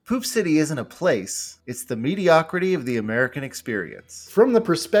Poop City isn't a place, it's the mediocrity of the American experience. From the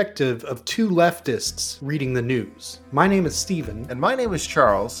perspective of two leftists reading the news. My name is Steven. And my name is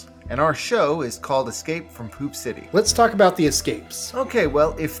Charles, and our show is called Escape from Poop City. Let's talk about the escapes. Okay,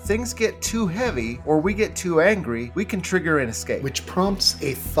 well, if things get too heavy or we get too angry, we can trigger an escape. Which prompts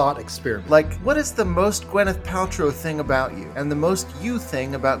a thought experiment. Like, what is the most Gwyneth Paltrow thing about you, and the most you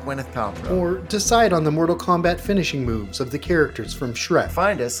thing about Gwyneth Paltrow? Or decide on the Mortal Kombat finishing moves of the characters from Shrek.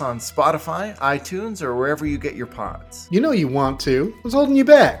 Find us on Spotify, iTunes, or wherever you get your pods. You know you want to. What's holding you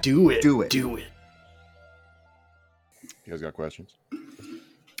back? Do it. Do it. Do it. You guys got questions?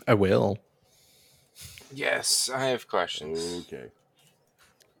 I will. Yes, I have questions. Okay.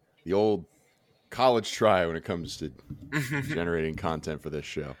 The old college try when it comes to generating content for this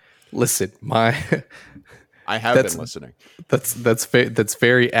show. Listen, I have been listening. That's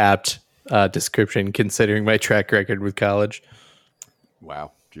very apt description considering my track record with college.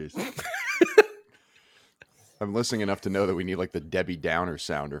 Wow, jeez. I'm listening enough to know that we need like the Debbie Downer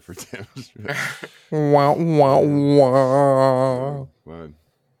sounder for Tim's. Wow, wow, wow. Well,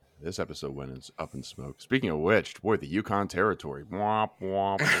 this episode went up in smoke. Speaking of which, boy, the Yukon Territory. Womp,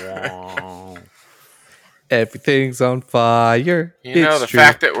 womp, womp. Everything's on fire. You know, the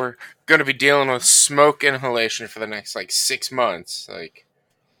fact that we're going to be dealing with smoke inhalation for the next, 6 months.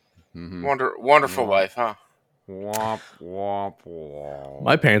 Wonderful life, huh? Womp, womp, womp.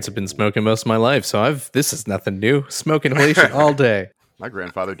 My parents have been smoking most of my life, so this is nothing new. Smoke inhalation all day. My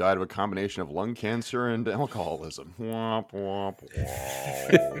grandfather died of a combination of lung cancer and alcoholism. Womp, womp, womp.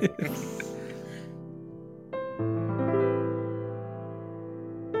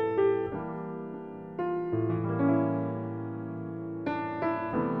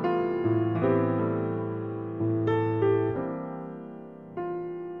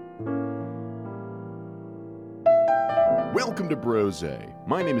 Welcome to Brose.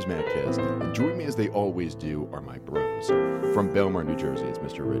 My name is Matt Keston, and join me as they always do are my bros. From Belmar, New Jersey, it's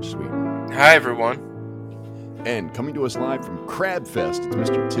Mr. Rich Sweeten. Hi, everyone. And coming to us live from Crab Fest, it's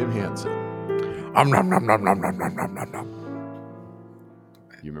Mr. Tim Hansen. Nom, nom, nom, nom, nom, nom, nom, nom, nom.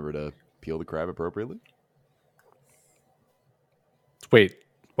 You remember to peel the crab appropriately? Wait,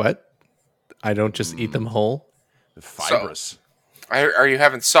 what? I don't just eat them whole? Fibrous. Are you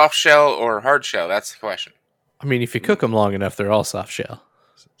having soft shell or hard shell? That's the question. I mean, if you cook them long enough, they're all soft shell.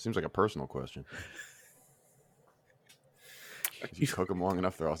 Seems like a personal question. If you cook them long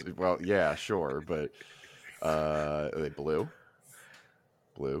enough, they're all... Well, yeah, sure, but... are they blue?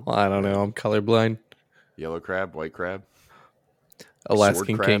 Blue? Well, I don't know. I'm colorblind. Yellow crab? White crab?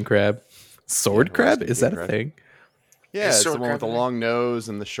 Alaskan king crab. Sword crab? Is that a thing? Yeah, it's the sword one with the crab long nose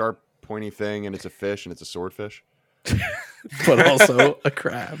and the sharp, pointy thing, and it's a fish, and it's a swordfish. But also a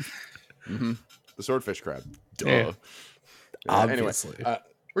crab. Mm-hmm. The swordfish crab. Duh. Yeah. Obviously. Anyway,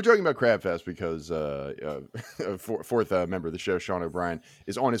 we're talking about Crab Fest because fourth member of the show, Sean O'Brien,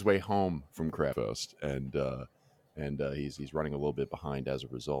 is on his way home from Crab Fest, and he's running a little bit behind as a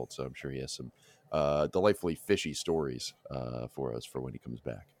result. So I'm sure he has some delightfully fishy stories for us for when he comes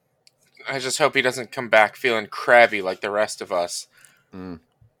back. I just hope he doesn't come back feeling crabby like the rest of us. I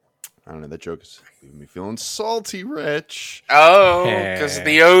don't know. That joke is leaving me feeling salty, Rich. Oh, because of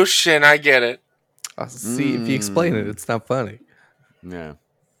the ocean. I get it. See, if you explain it, it's not funny. Yeah.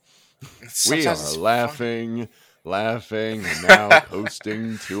 Sometimes We it's are laughing, and now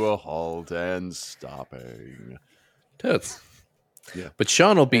coasting to a halt and stopping. Totes. Yeah. But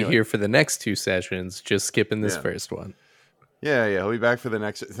Sean will be here for the next two sessions, just skipping this first one. Yeah, he'll be back for the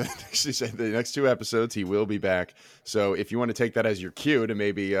next two episodes. He will be back. So if you want to take that as your cue to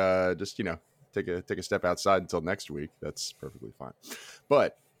maybe just take a step outside until next week, that's perfectly fine.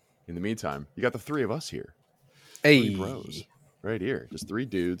 But in the meantime, you got the three of us here. Hey, three bros, right here, just three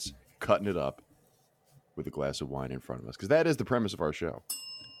dudes cutting it up with a glass of wine in front of us, because that is the premise of our show.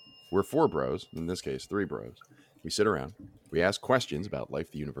 We're four bros, in this case, three bros. We sit around, we ask questions about life,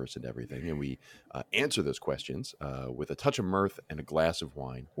 the universe, and everything, and we answer those questions with a touch of mirth and a glass of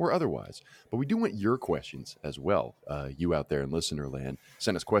wine, or otherwise. But we do want your questions as well. You out there in listener land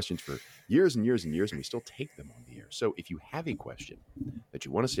send us questions for years and years and years, and we still take them on the air. So if you have a question that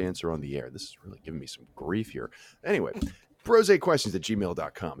you want us to answer on the air, this is really giving me some grief here. Anyway,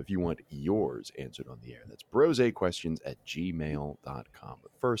 brosequestions@gmail.com if you want yours answered on the air. That's brosequestions@gmail.com.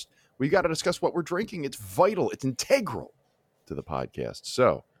 But first, we got to discuss what we're drinking. It's vital. It's integral to the podcast.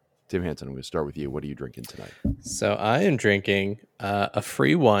 So, Tim Hansen, I'm going to start with you. What are you drinking tonight? So I am drinking a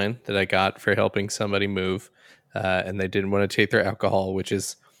free wine that I got for helping somebody move, and they didn't want to take their alcohol, which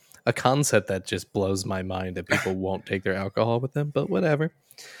is a concept that just blows my mind that people won't take their alcohol with them, but whatever.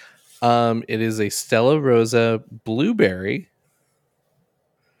 It is a Stella Rosa blueberry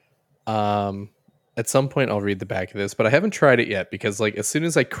At some point I'll read the back of this, but I haven't tried it yet because like as soon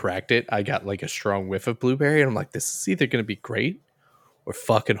as I cracked it, I got like a strong whiff of blueberry and I'm like, this is either going to be great or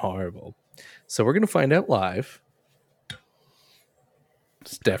fucking horrible. So we're going to find out live.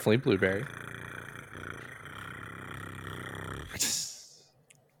 It's definitely blueberry.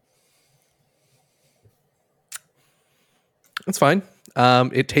 It's fine.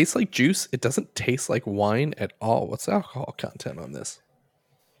 It tastes like juice. It doesn't taste like wine at all. What's the alcohol content on this?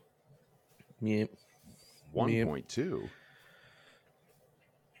 Yeah. 1.2.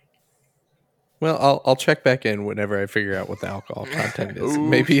 Well, I'll check back in whenever I figure out what the alcohol content is.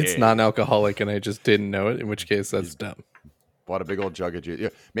 Maybe it's Okay. non-alcoholic and I just didn't know it, in which case that's dumb. Bought a big old jug of juice. Yeah,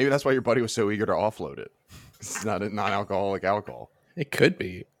 maybe that's why your buddy was so eager to offload it. It's not a non-alcoholic alcohol. It could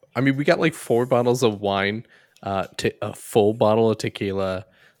be. I mean, we got like 4 bottles of wine, a full bottle of tequila,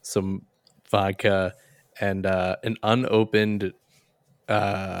 some vodka, and an unopened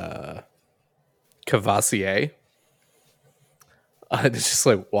Cavassier. It's just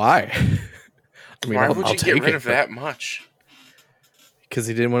like, why? I mean, Why I'll would you take get rid it, of that much? because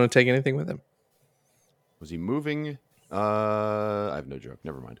he didn't want to take anything with him. Was he moving? I have no joke.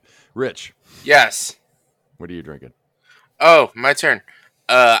 Never mind. Rich, Yes. what are you drinking? Oh, my turn.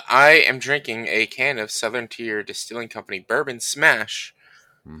 I am drinking a can of Southern Tier Distilling Company Bourbon Smash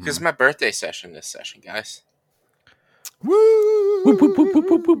because it's my birthday session this session, guys. Woo! Whoop, whoop, whoop, whoop,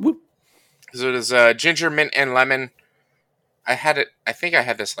 whoop, whoop, whoop. So it is ginger, mint, and lemon. I had it. I think I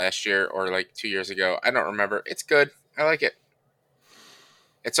had this last year or like 2 years ago. I don't remember. It's good. I like it.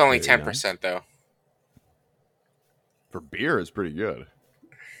 It's only Very 10% though. For beer, it's pretty good.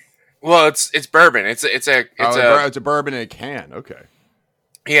 Well, it's bourbon. It's a bourbon in a can. Okay.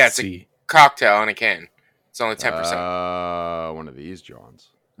 yeah. It's a See. cocktail in a can. It's only 10%. One of these Johns.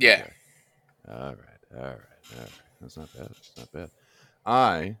 Yeah. Okay. All right. That's not bad. That's not bad.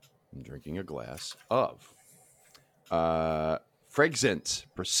 I am drinking a glass of Fragrant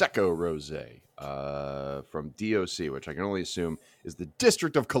Prosecco Rosé from DOC, which I can only assume is the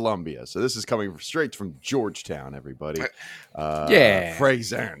District of Columbia. So this is coming straight from Georgetown, everybody. Yeah.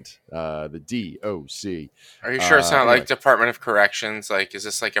 Fragrant, the DOC. Are you sure it's not anyway. like Department of Corrections? Like, is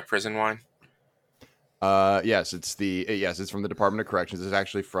this like a prison wine? Yes, it's from the Department of Corrections. It's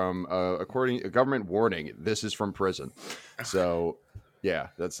actually from, according a government warning, this is from prison. So, yeah,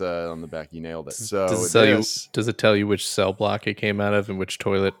 that's on the back. You nailed it. So Does it tell you which cell block it came out of and which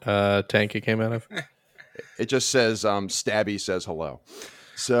toilet tank it came out of? it just says, Stabby says hello.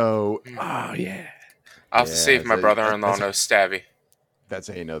 So, Oh yeah. I'll have to see if my brother-in-law knows Stabby. that's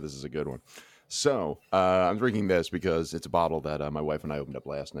how you know this is a good one. So, I'm drinking this because it's a bottle that my wife and I opened up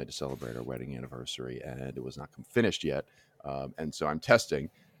last night to celebrate our wedding anniversary, and it was not finished yet. And so I'm testing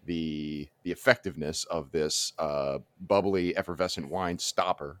the effectiveness of this bubbly, effervescent wine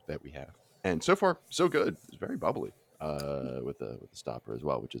stopper that we have. And so far, so good. It's very bubbly with the stopper as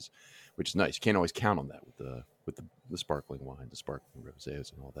well, which is nice. You can't always count on that with the sparkling wine, the sparkling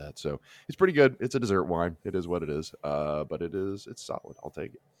rosés, and all that. So it's pretty good. It's a dessert wine. It is what it is. But it's solid. I'll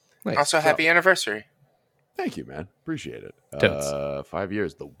take it. Nice. Also, happy anniversary. Thank you, man. Appreciate it. Totes. 5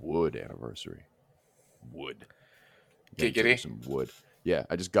 years, the wood anniversary. Wood. Gotta Giggity. give her some wood. Yeah,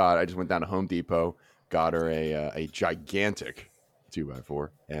 I just went down to Home Depot, got her a gigantic 2x4,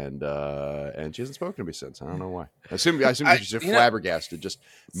 and she hasn't spoken to me since. I don't know why. I assume she's flabbergasted, just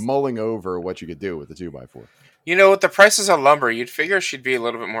mulling over what you could do with the 2x4. You know, with the prices of lumber, you'd figure she'd be a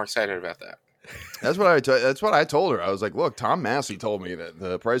little bit more excited about that. That's what I told her. I was like, look, Tom Massey told me that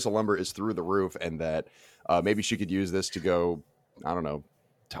the price of lumber is through the roof, and that maybe she could use this to go, I don't know,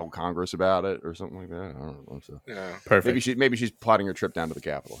 tell Congress about it or something like that. I don't know. So Yeah. Perfect. maybe she's plotting her trip down to the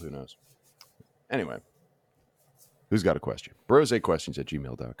Capitol. Who knows? Anyway, who's got a question?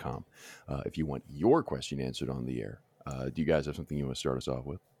 brosequestions@gmail.com. If you want your question answered on the air, do you guys have something you want to start us off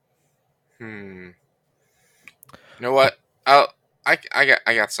with? You know what? I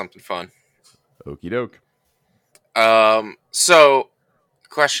got something fun. Okie doke. So, the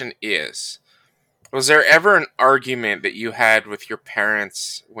question is, was there ever an argument that you had with your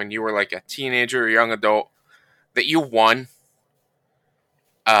parents when you were like a teenager or young adult that you won?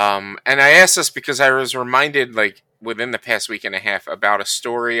 And I asked this because I was reminded, like, within the past week and a half about a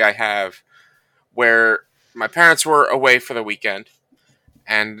story I have where my parents were away for the weekend,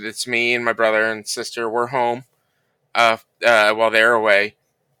 and it's me and my brother and sister were home while they're away.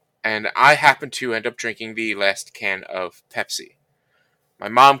 And I happen to end up drinking the last can of Pepsi. My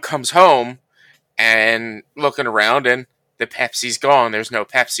mom comes home and looking around, and the Pepsi's gone. There's no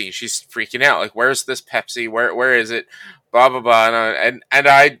Pepsi. She's freaking out. Like, where's this Pepsi? Where is it? Blah, blah, blah. And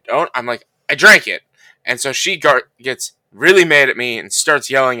I don't. I'm like, I drank it. And so she gets really mad at me and starts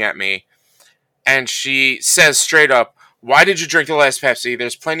yelling at me. And she says straight up, "Why did you drink the last Pepsi?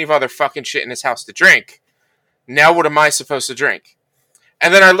 There's plenty of other fucking shit in this house to drink. Now what am I supposed to drink?"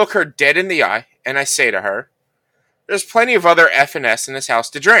 And then I look her dead in the eye and I say to her, "There's plenty of other F and S in this house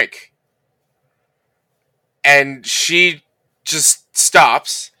to drink." And she just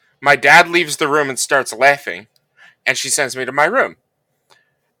stops. My dad leaves the room and starts laughing. And she sends me to my room.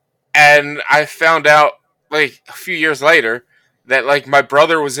 And I found out, like, a few years later that, like, my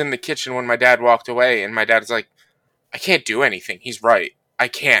brother was in the kitchen when my dad walked away. And my dad's like, "I can't do anything. He's right. I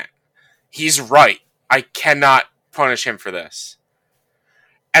can't. He's right. I cannot punish him for this."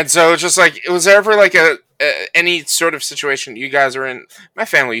 And so it's just like, was there ever like any sort of situation you guys are in? My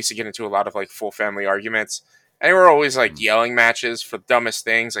family used to get into a lot of like full family arguments, and they were always like yelling matches for the dumbest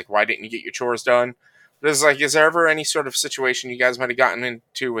things, like why didn't you get your chores done? But it's like, is there ever any sort of situation you guys might have gotten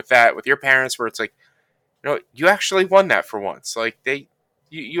into with that with your parents, where it's like, you actually won that for once, like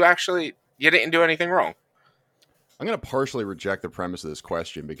you actually didn't do anything wrong? I'm going to partially reject the premise of this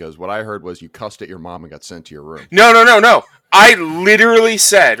question because what I heard was you cussed at your mom and got sent to your room. No. I literally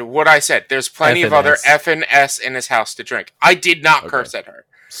said what I said. There's plenty of other F and S in his house to drink. I did not curse at her.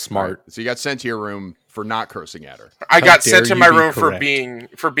 Smart. Right. So you got sent to your room for not cursing at her. I got sent to my room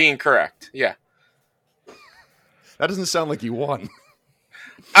for being correct. Yeah. That doesn't sound like you won.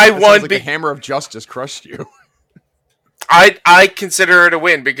 I won. Sounds like the hammer of justice crushed you. I consider it a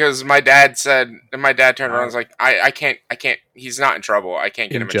win because my dad turned around and was like, I can't, he's not in trouble. I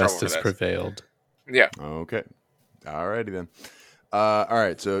can't get him in trouble for this. Injustice prevailed. Yeah. Okay. Alrighty then. All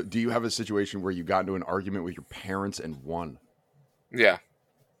right. So do you have a situation where you got into an argument with your parents and won? Yeah.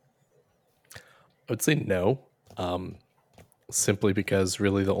 I would say no. Simply because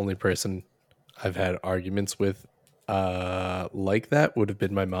really the only person I've had arguments with like that would have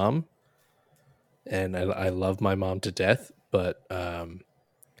been my mom. And I love my mom to death, but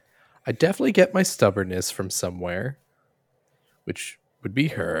I definitely get my stubbornness from somewhere, which would be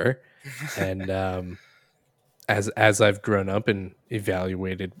her. And as I've grown up and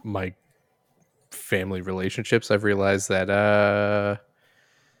evaluated my family relationships, I've realized that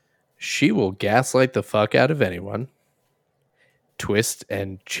she will gaslight the fuck out of anyone, twist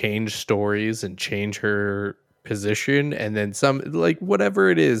and change stories and change her position, and then some, like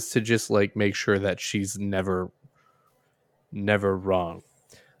whatever it is, to just like make sure that she's never wrong.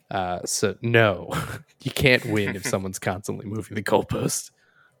 So no, you can't win if someone's constantly moving the goalpost.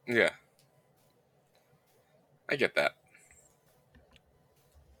 Yeah, I get that.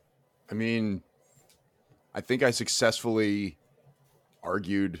 I mean, I think I successfully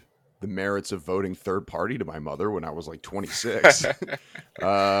argued the merits of voting third party to my mother when I was like 26.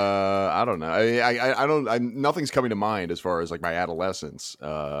 I don't know. I don't. Nothing's coming to mind as far as like my adolescence.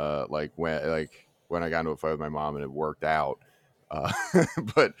 Like when I got into a fight with my mom and it worked out.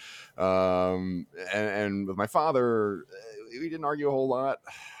 But and with my father, we didn't argue a whole lot.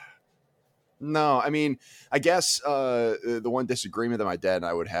 No, I mean, I guess the one disagreement that my dad and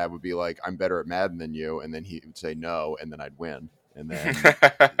I would have would be like, "I'm better at Madden than you," and then he would say no, and then I'd win. And then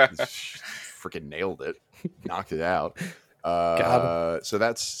freaking nailed it, knocked it out. Got him. So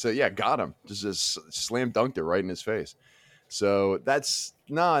got him. Just slam dunked it right in his face. So that's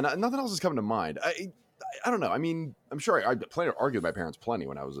nothing else is coming to mind. I don't know. I mean, I'm sure I argued with my parents plenty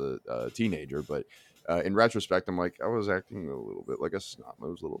when I was a teenager, but in retrospect, I'm like, I was acting a little bit like a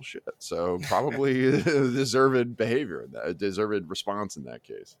snot-nosed little shit. So probably deserved behavior, deserved response in that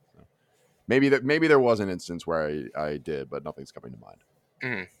case. So. Maybe there was an instance where I did, but nothing's coming to mind.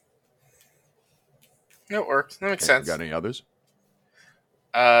 Mm. No, it works. That makes sense. You got any others?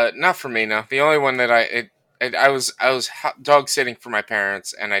 Not for me. No, the only one that I was dog sitting for my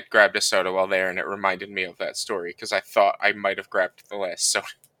parents, and I grabbed a soda while there, and it reminded me of that story because I thought I might have grabbed the last soda,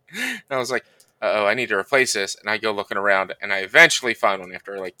 and I was like, "Uh-oh, I need to replace this." And I go looking around, and I eventually find one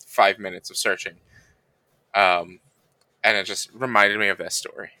after like 5 minutes of searching. And it just reminded me of that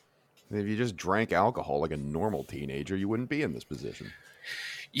story. If you just drank alcohol like a normal teenager, you wouldn't be in this position.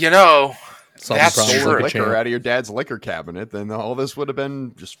 That's stole true. liquor out of your dad's liquor cabinet, then all this would have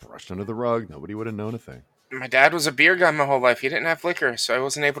been just brushed under the rug. Nobody would have known a thing. My dad was a beer guy my whole life. He didn't have liquor, so I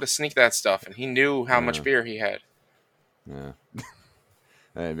wasn't able to sneak that stuff, and he knew how much beer he had. Yeah.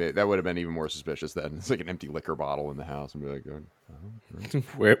 That would have been even more suspicious then. It's like an empty liquor bottle in the house and be like,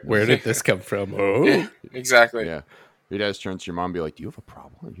 Where did this come from? Oh, yeah, exactly. Yeah. Your dad turns to your mom and be like, "Do you have a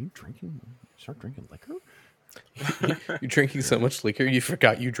problem? Are you drinking? Start drinking liquor? You're drinking so much liquor you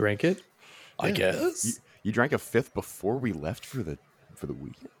forgot you drank it? Yeah. I guess. You drank a fifth before we left for the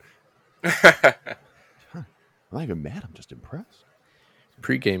weekend? Huh. I'm not even mad. I'm just impressed.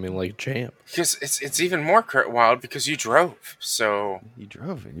 pre-gaming like champ. Because it's even more wild because you drove. So You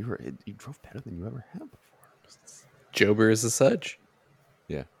drove, and you drove better than you ever have before. Jober is a such.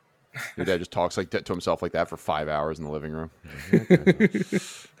 Yeah. Your dad just talks like to himself like that for 5 hours in the living room.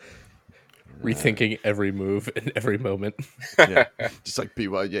 Rethinking every move and every moment. Yeah, just like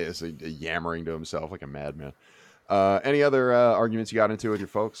people, yeah, it's like yammering to himself like a madman. Any other arguments you got into with your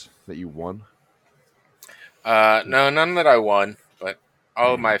folks that you won? no, none that I won, but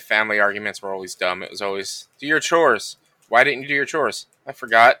all of my family arguments were always dumb. It was always, do your chores. Why didn't you do your chores? I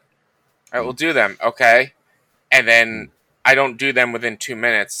forgot. I will do them. Okay. And then I don't do them within 2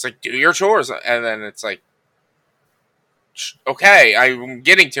 minutes. It's like, do your chores. And then it's like, okay, I'm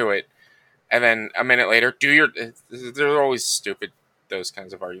getting to it. And then a minute later, they're always stupid, those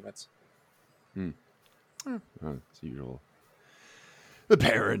kinds of arguments. It's usual. The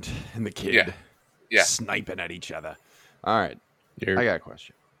parent and the kid sniping at each other. All right. I got a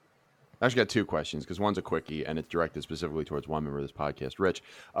question. I actually got two questions because one's a quickie and it's directed specifically towards one member of this podcast. Rich,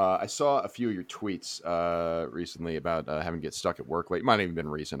 I saw a few of your tweets recently about having to get stuck at work late. It might have even been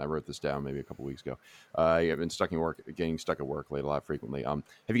recent. I wrote this down maybe a couple weeks ago. I've been getting stuck at work late a lot frequently. Have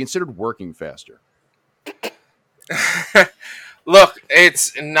you considered working faster? Look,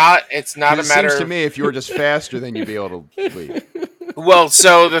 it's not a matter. It seems to me if you were just faster, then you'd be able to leave. Well,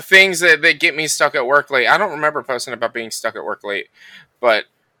 so the things that get me stuck at work late, I don't remember posting about being stuck at work late, but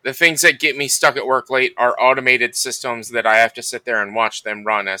the things that get me stuck at work late are automated systems that I have to sit there and watch them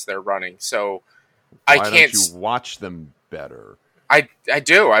run as they're running. So Why don't you watch them better? I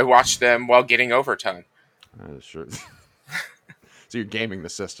do. I watch them while getting overtime. Sure. So you're gaming the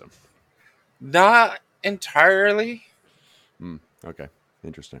system. Not entirely. Okay.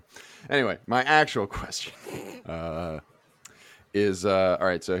 Interesting. Anyway, my actual question is, all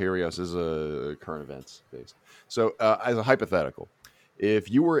right, so here we go. This is a current events based. So as a hypothetical,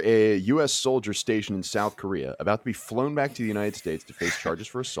 if you were a U.S. soldier stationed in South Korea about to be flown back to the United States to face charges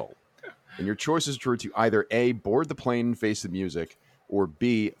for assault, and your choices were to either A, board the plane and face the music, or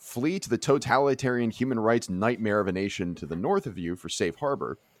B, flee to the totalitarian human rights nightmare of a nation to the north of you for safe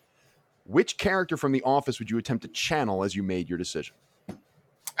harbor, which character from The Office would you attempt to channel as you made your decision?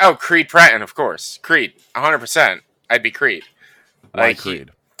 Oh, Creed Pratton, of course. Creed, 100%. I'd be Creed. Why Creed?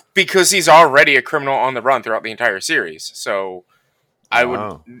 Because he's already a criminal on the run throughout the entire series. So I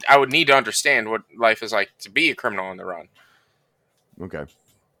would need to understand what life is like to be a criminal on the run. Okay.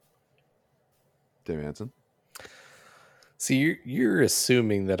 Tim Hansen? See, you're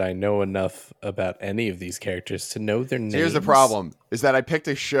assuming that I know enough about any of these characters to know their names. Here's the problem, is that I picked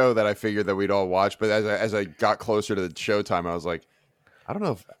a show that I figured that we'd all watch, but as I got closer to the showtime, I was like, I don't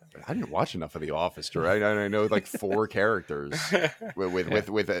know if I didn't watch enough of The Office, right? I know like 4 characters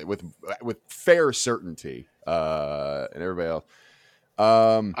with fair certainty, and everybody else.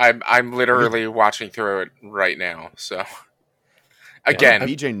 I'm literally watching through it right now. So again,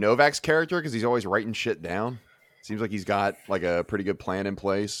 BJ Novak's character, because he's always writing shit down. Seems like he's got like a pretty good plan in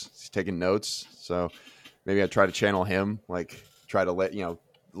place. He's taking notes, so maybe I'd try to channel him, like try to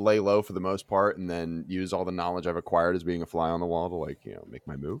lay low for the most part, and then use all the knowledge I've acquired as being a fly on the wall to make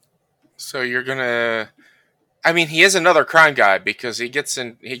my move. So you're gonna, I mean, he is another crime guy because he gets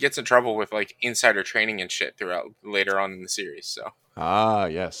in trouble with like insider training and shit throughout later on in the series. So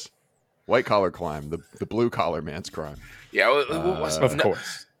yes, white collar crime, the blue collar man's crime. Yeah, what was it? Of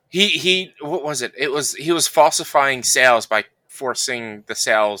course. He what was it? He was falsifying sales by forcing the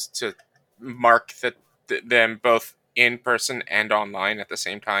sales to mark them both in person and online at the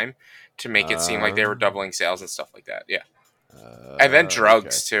same time to make it seem like they were doubling sales and stuff like that. Yeah. And then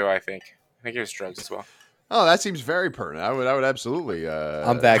drugs too, I think. I think it was drugs as well. Oh, that seems very pertinent. I would absolutely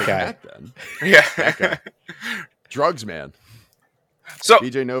I'm that guy. Then. Yeah. That guy. Drugs man. So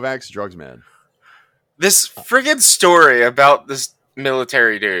BJ Novak's drugs man. This friggin' story about this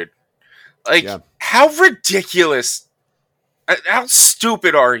military dude. Like, how ridiculous, how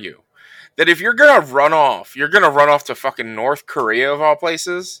stupid are you? That if you're gonna run off to fucking North Korea of all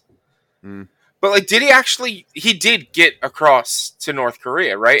places. But like, he did get across to North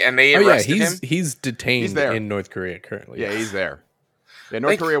Korea, right? And they arrested him? He's detained in North Korea currently. Yeah, he's there. Yeah,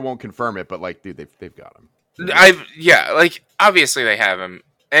 North Korea won't confirm it, but like, dude, they've got him. Like, obviously they have him.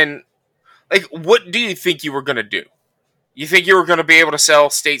 And like, what do you think you were gonna do? You think you were gonna be able to sell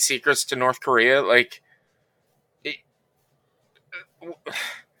state secrets to North Korea? Like,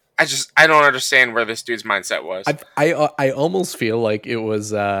 I don't understand where this dude's mindset was. I almost feel like it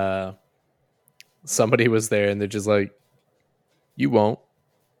was somebody was there and they're just like, you won't.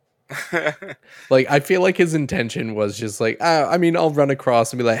 Like, I feel like his intention was just like, I mean, I'll run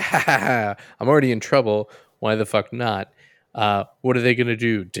across and be like, ha ha ha, I'm already in trouble. Why the fuck not? What are they going to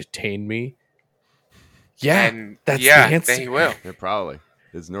do? Detain me? Yeah, And that's yeah, the answer. they will. Yeah, probably.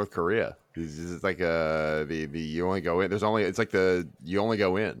 It's North Korea. It's like the you only go in. There's only it's like the you only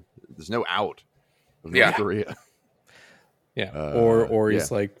go in. There's no out of North Yeah. Korea. Yeah. Or yeah.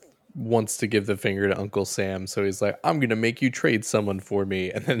 he's like wants to give the finger to Uncle Sam, so he's like, I'm gonna make you trade someone for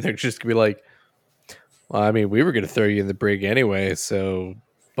me, and then they're just gonna be like, well, I mean, we were gonna throw you in the brig anyway, so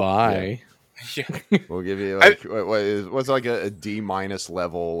bye. Yeah. We'll give you like what's like a D-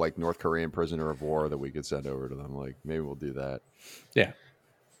 level like North Korean prisoner of war that we could send over to them. Like maybe we'll do that. Yeah.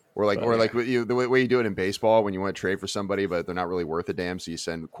 Or like, But, or like the way you do it in baseball when you want to trade for somebody, but they're not really worth a damn. So you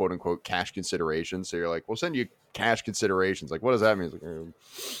send quote unquote cash considerations. So you're like, we'll send you cash considerations. Like, what does that mean?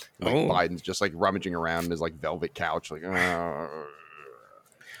 It's like, Biden's just like rummaging around in his like velvet couch. Like, I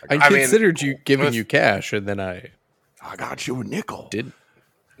I mean, considered you giving you cash, and then I got you a nickel. didn't.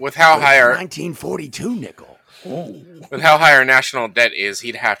 with how high our 1942 nickel. with how high our national debt is,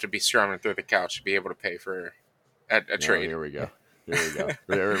 he'd have to be strumming through the couch to be able to pay for a trade. Here we go. Here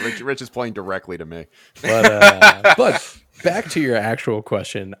we go. Rich is playing directly to me. But back to your actual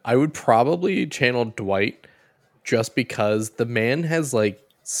question, I would probably channel Dwight just because the man has like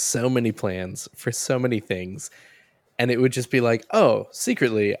so many plans for so many things. And it would just be like, oh,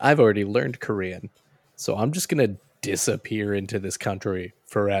 secretly, I've already learned Korean. So I'm just going to disappear into this country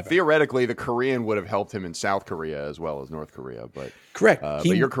forever. Theoretically, the Korean would have helped him in South Korea as well as North Korea. But correct. but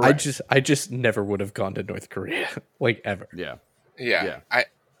you're correct. I just never would have gone to North Korea, like ever. Yeah. Yeah.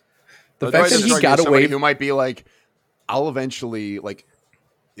 The fact that he got away, who might be like, I'll eventually like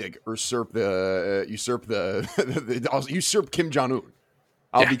usurp I'll usurp Kim Jong Un.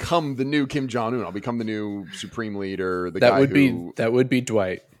 I'll become the new Kim Jong Un. I'll become the new supreme leader. That would be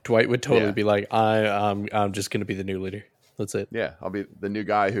Dwight. Dwight would totally be like, I'm just gonna be the new leader. That's it. Yeah, I'll be the new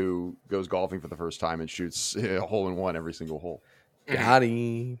guy who goes golfing for the first time and shoots a hole in one every single hole. Got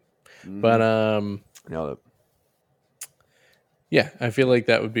him. But Now yeah, I feel like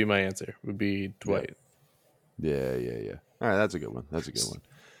that would be my answer. Would be Dwight. Yeah. All right, that's a good one.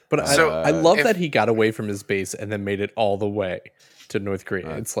 But I love that he got away from his base and then made it all the way to North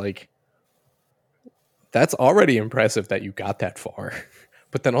Korea. It's like, that's already impressive that you got that far.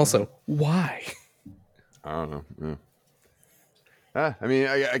 But then also, why? I don't know. Yeah. I mean,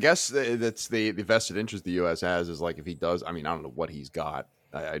 I guess that's the vested interest the U.S. has is like if he does. I mean, I don't know what he's got.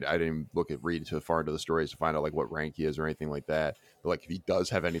 I didn't read too far into the stories to find out like what rank he is or anything like that. But like if he does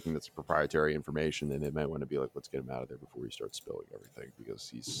have anything that's proprietary information, then they might want to be like, let's get him out of there before he starts spilling everything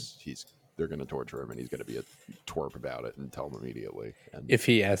because they're going to torture him and he's going to be a twerp about it and tell him immediately. And if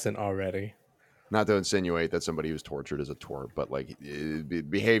he hasn't already. Not to insinuate that somebody who's tortured is a twerp, but like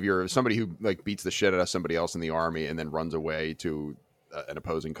behavior of somebody who like beats the shit out of somebody else in the army and then runs away to an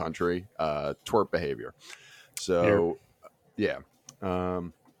opposing country, twerp behavior. So, yeah.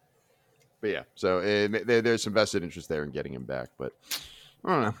 But yeah, so there's some vested interest there in getting him back, but I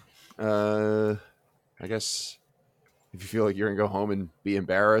don't know. I guess if you feel like you're gonna go home and be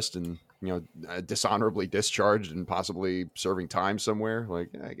embarrassed and dishonorably discharged and possibly serving time somewhere, like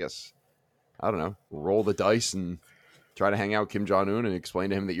I guess I don't know, roll the dice and try to hang out with Kim Jong Un and explain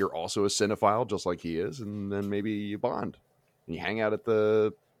to him that you're also a cinephile just like he is, and then maybe you bond and you hang out at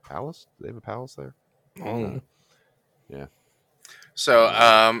the palace. Do they have a palace there? Oh, yeah.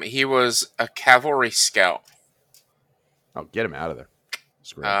 So he was a cavalry scout. Oh, get him out of there.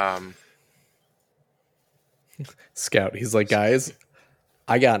 Scout. He's like, guys,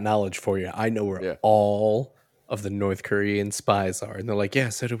 I got knowledge for you. I know where all of the North Korean spies are. And they're like, yeah,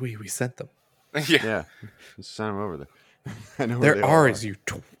 so do we. We sent them. Yeah. Just send them over there. I know there are, as you.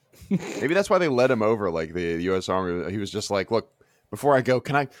 Maybe that's why they let him over. Like the U.S. Army, he was just like, look, before I go,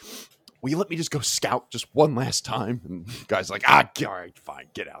 will you let me just go scout just one last time? And the guy's like, all right, fine,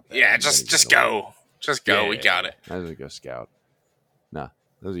 get out there. Yeah, just go. Just go. We got it. I just go scout. Nah,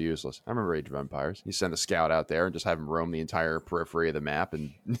 those are useless. I remember Age of Empires. You send a scout out there and just have him roam the entire periphery of the map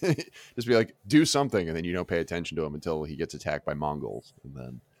and just be like, do something. And then you don't pay attention to him until he gets attacked by Mongols. And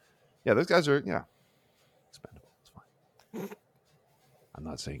then, those guys are, expendable. It's fine. I'm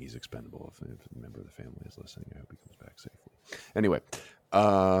not saying he's expendable. If a member of the family is listening, I hope he comes back safely. Anyway,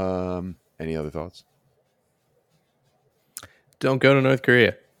 any other thoughts? Don't go to North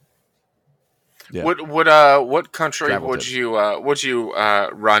Korea. Yeah. What country Travel would tips. you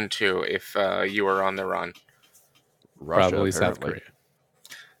run to if you were on the run? Russia, Probably South apparently. Korea.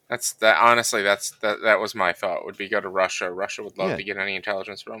 Honestly, that was my thought. Would be go to Russia. Russia would love to get any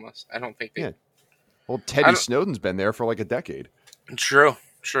intelligence from us. I don't think they. Yeah. Well, Teddy Snowden's been there for like a decade. True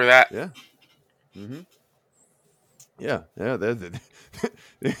that. Yeah. Mm-hmm. Yeah.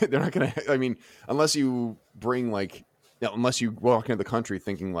 They're not gonna. I mean, unless you bring like Yeah, unless you walk into the country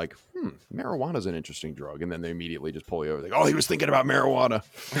thinking like, marijuana's an interesting drug, and then they immediately just pull you over. Like, oh, he was thinking about marijuana.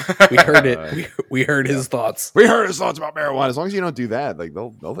 We heard it. We heard his thoughts. We heard his thoughts about marijuana. As long as you don't do that, like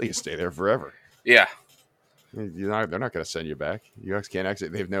they'll let you stay there forever. Yeah. They're not going to send you back. U.S. can't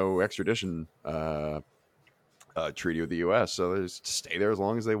exit. They have no extradition treaty with the U.S., so they just stay there as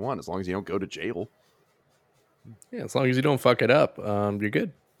long as they want, as long as you don't go to jail. Yeah, as long as you don't fuck it up, you're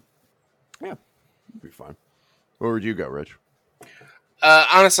good. Yeah, you'll be fine. Where would you go, Rich?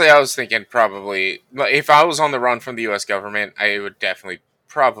 Honestly, I was thinking probably if I was on the run from the U.S. government, I would definitely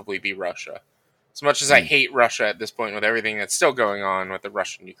probably be Russia. As much as I hate Russia at this point with everything that's still going on with the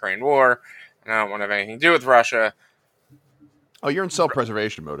Russian-Ukraine war, and I don't want to have anything to do with Russia. Oh, you're in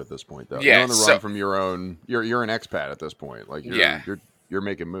self-preservation mode at this point, though. Yeah, you're on the run from your own. You're an expat at this point. Like, you're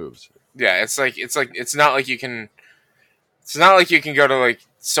making moves. Yeah, it's not like you can. It's not like you can go to like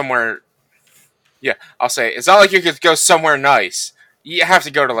somewhere. Yeah, I'll say it's not like you could go somewhere nice. You have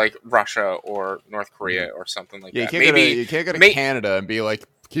to go to like Russia or North Korea or something like that. You can't go to Canada and be like,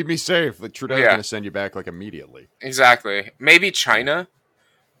 keep me safe. Like Trudeau's going to send you back like immediately. Exactly. Maybe China,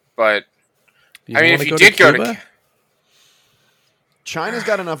 but I mean, if you did go to China's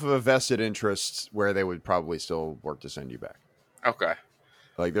got enough of a vested interest where they would probably still work to send you back. Okay.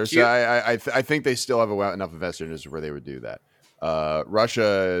 Like there's, I think they still have enough vested interest where they would do that.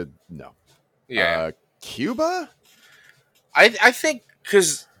 Russia, no. Yeah. Cuba. I think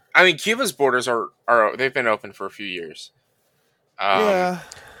because I mean Cuba's borders are they've been open for a few years.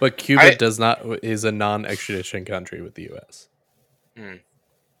 But Cuba is a non-extradition country with the U.S. Well,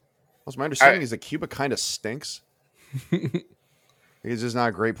 my understanding is that Cuba kind of stinks. It's just not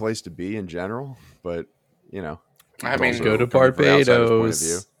a great place to be in general, but you know. I mean, go to Barbados. Go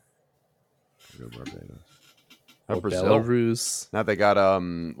to Barbados. Belarus. Now they got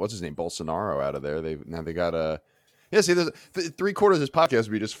what's his name, Bolsonaro out of there. They got see, there's 3/4 of this podcast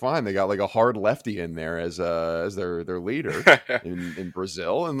would be just fine. They got like a hard lefty in there as their leader in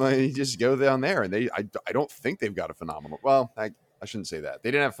Brazil, and they just go down there. And I don't think they've got a phenomenal. Well, I shouldn't say that.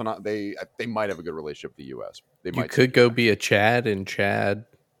 They didn't have they might have a good relationship with the U.S. They might. You could go be a Chad in Chad.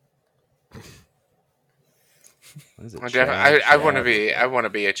 What is it, I want to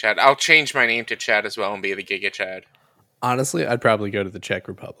be a Chad. I'll change my name to Chad as well and be the Giga Chad. Honestly, I'd probably go to the Czech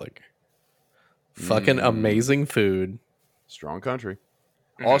Republic. Fucking amazing food. Strong country.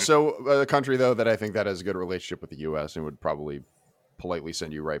 Mm-hmm. Also a country, though, that I think that has a good relationship with the U.S. and would probably politely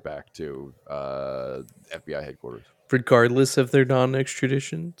send you right back to FBI headquarters. Regardless of their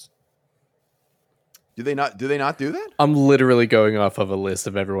non-extraditions? Do they not do that? I'm literally going off of a list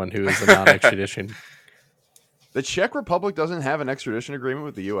of everyone who is a non-extradition. The Czech Republic doesn't have an extradition agreement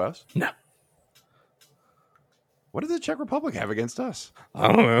with the U.S.? No. What does the Czech Republic have against us?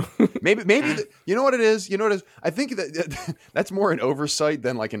 I don't know. maybe you know what it is? I think that's more an oversight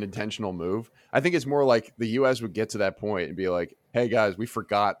than like an intentional move. I think it's more like the U.S. would get to that point and be like, hey, guys, we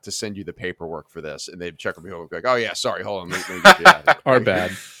forgot to send you the paperwork for this. And they'd Czech Republic be like, oh, yeah, sorry, hold on. Let me get you out of here. Our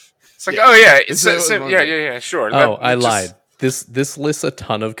bad. It's like, oh, yeah. Yeah, sure. Oh, I lied. This lists a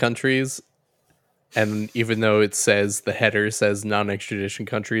ton of countries. And even though it says the header says non-extradition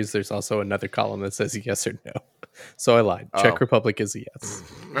countries, there's also another column that says yes or no. So I lied. Czech Republic is a yes.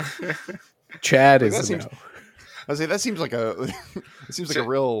 Chad is a no. I say that seems like a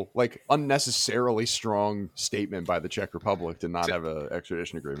real like unnecessarily strong statement by the Czech Republic to not have an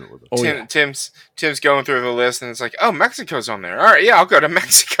extradition agreement with us. Tim's going through the list and it's like, oh, Mexico's on there. All right, yeah, I'll go to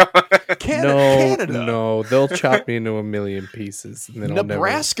Mexico. Canada. No, they'll chop me into a million pieces. And then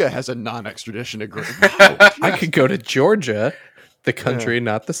Nebraska has a non-extradition agreement. I could go to Georgia, the country,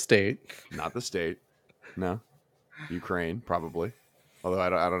 not the state. Not the state. No, Ukraine probably. Although I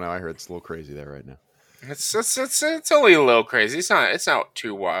don't know. I heard it's a little crazy there right now. It's only a little crazy. It's not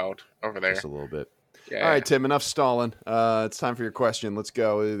too wild over there. Just a little bit. Yeah. All right, Tim. Enough stalling. It's time for your question. Let's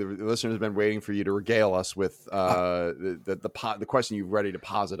go. The listener has been waiting for you to regale us with the question you've ready to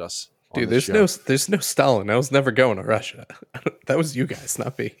posit us. Dude, there's no stalling. I was never going to Russia. That was you guys,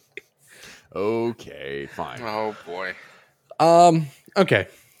 not me. Okay, fine. Oh boy. Okay.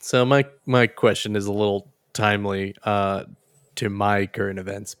 So my question is a little timely. To my current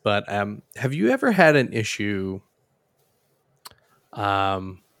events, but have you ever had an issue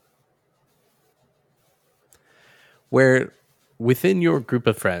where within your group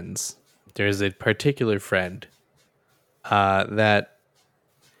of friends there's a particular friend that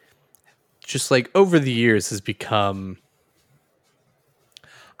just like over the years has become,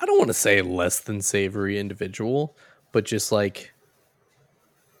 I don't want to say a less than savory individual, but just like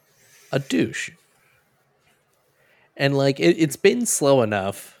a douche? And like it's been slow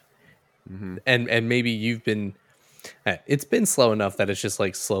enough, and maybe you've been It's been slow enough that it's just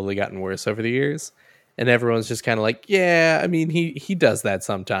like slowly gotten worse over the years. And everyone's just kind of like, yeah, I mean, he does that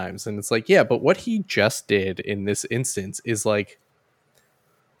sometimes. And it's like, yeah, but what he just did in this instance is like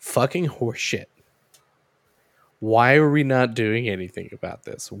fucking horseshit. Why are we not doing anything about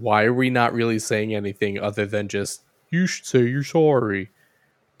this? Why are we not really saying anything other than just, you should say you're sorry?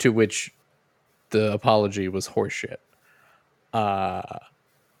 To which the apology was horseshit. Or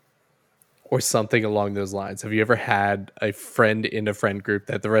something along those lines. Have you ever had a friend in a friend group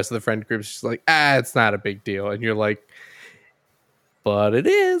that the rest of the friend group is just like, it's not a big deal. And you're like, but it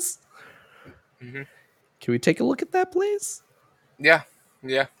is. Mm-hmm. Can we take a look at that, please? Yeah.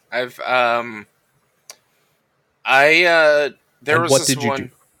 I've there and was what this did you one. do?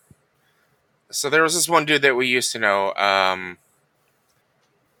 So there was this one dude that we used to know.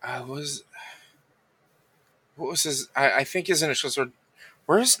 What was his? I think his initials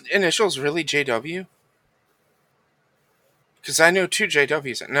were his initials really JW? Because I know two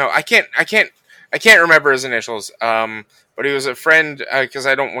JWs. No, I can't remember his initials. But he was a friend. Because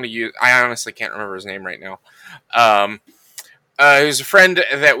I don't want to use. I honestly can't remember his name right now. He was a friend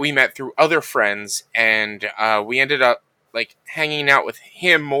that we met through other friends, and we ended up like hanging out with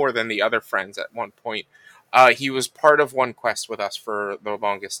him more than the other friends at one point. He was part of one quest with us for the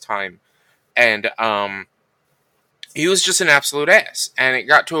longest time, and he was just an absolute ass. And it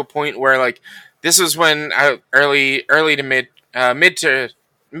got to a point where like this was when early to mid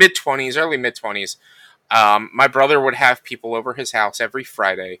 20s, early mid 20s. My brother would have people over his house every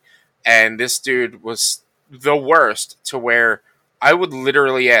Friday, and this dude was the worst to where I would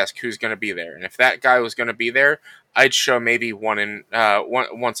literally ask who's going to be there, and if that guy was going to be there, I'd show maybe once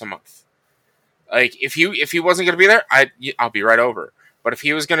a month. Like if he wasn't going to be there, I'll be right over. But if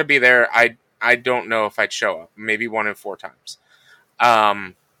he was going to be there, I don't know if I'd show up. Maybe 1 in 4 times.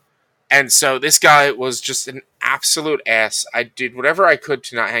 And so this guy was just an absolute ass. I did whatever I could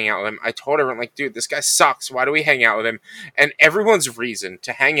to not hang out with him. I told everyone, like, dude, this guy sucks. Why do we hang out with him? And everyone's reason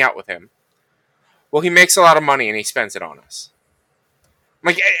to hang out with him, well, he makes a lot of money and he spends it on us.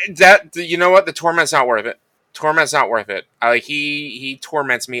 Like, that, you know what? The torment's not worth it. Torment's not worth it. He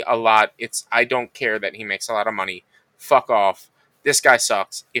torments me a lot. I don't care that he makes a lot of money. Fuck off. This guy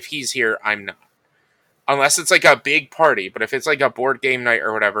sucks. If he's here, I'm not. Unless it's like a big party. But if it's like a board game night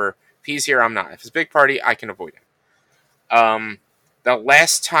or whatever, if he's here, I'm not. If it's a big party, I can avoid him. The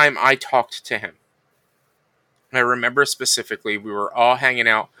last time I talked to him, I remember specifically, we were all hanging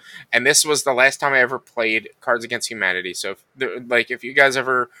out, and this was the last time I ever played Cards Against Humanity. So, if you guys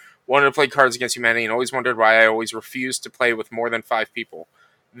ever wanted to play Cards Against Humanity and always wondered why I always refused to play with more than 5 people,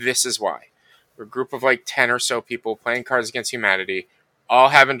 this is why. We're a group of like 10 or so people playing Cards Against Humanity, all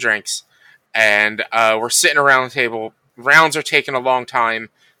having drinks, and we're sitting around the table. Rounds are taking a long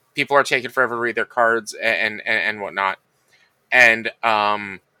time. People are taking forever to read their cards and whatnot. And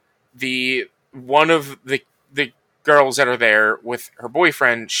the one of the girls that are there with her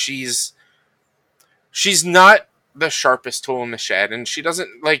boyfriend, she's not the sharpest tool in the shed, and she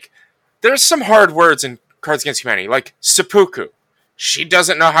doesn't like. There's some hard words in Cards Against Humanity, like seppuku. She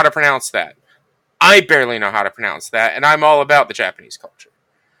doesn't know how to pronounce that. I barely know how to pronounce that, and I'm all about the Japanese culture.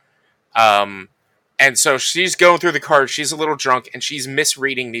 And so she's going through the cards. She's a little drunk, and she's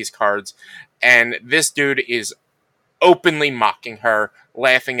misreading these cards. And this dude is openly mocking her,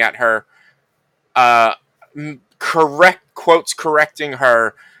 laughing at her, correcting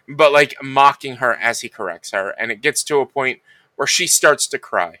her, but like mocking her as he corrects her. And it gets to a point where she starts to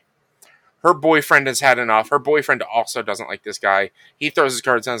cry. Her boyfriend has had enough. Her boyfriend also doesn't like this guy. He throws his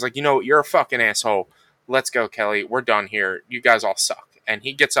cards down and is like, you know what? You're a fucking asshole. Let's go, Kelly. We're done here. You guys all suck. And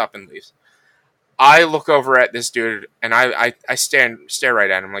he gets up and leaves. I look over at this dude, and I stare right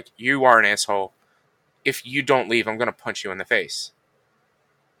at him like, you are an asshole. If you don't leave, I'm going to punch you in the face.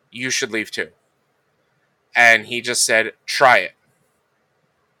 You should leave too. And he just said, try it.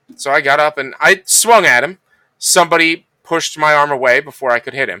 So I got up and I swung at him. Somebody pushed my arm away before I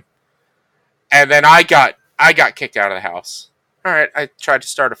could hit him. And then I got kicked out of the house. All right, I tried to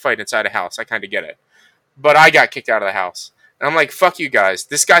start a fight inside a house. I kind of get it. But I got kicked out of the house. And I'm like, fuck you guys.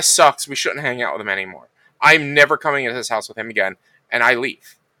 This guy sucks. We shouldn't hang out with him anymore. I'm never coming into this house with him again. And I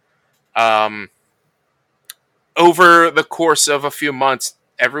leave. Over the course of a few months,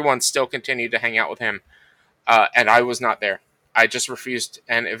 everyone still continued to hang out with him. And I was not there. I just refused.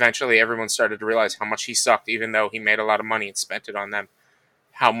 And eventually everyone started to realize how much he sucked, even though he made a lot of money and spent it on them.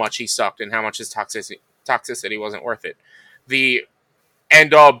 How much he sucked and how much his toxicity wasn't worth it. The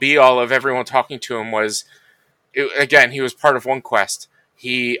end-all, be-all of everyone talking to him was... Again, he was part of one quest.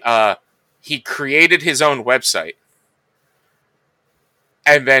 He created his own website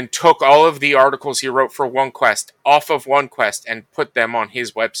and then took all of the articles he wrote for OneQuest off of OneQuest and put them on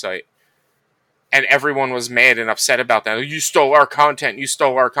his website. And everyone was mad and upset about that. You stole our content. You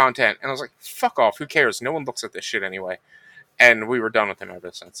stole our content. And I was like, fuck off. Who cares? No one looks at this shit anyway. And we were done with him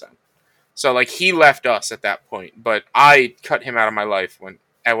ever since then. So, like, he left us at that point. But I cut him out of my life when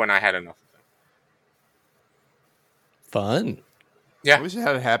I had enough of him. Fun. Yeah. At least it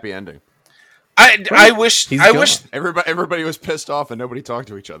had a happy ending. I wish Everybody was pissed off and nobody talked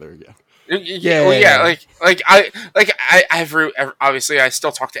to each other again. Obviously I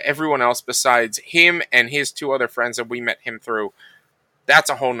still talk to everyone else besides him and his two other friends that we met him through.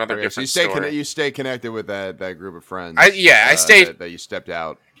 That's a whole nother different story. You stay connected with that group of friends. I stayed that you stepped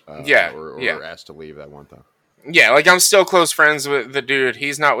out. Or asked to leave that one time. Yeah, like I'm still close friends with the dude.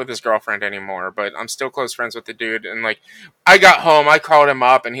 He's not with his girlfriend anymore, but I'm still close friends with the dude. And like, I got home, I called him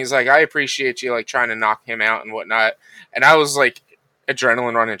up, and he's like, "I appreciate you like trying to knock him out and whatnot." And I was like,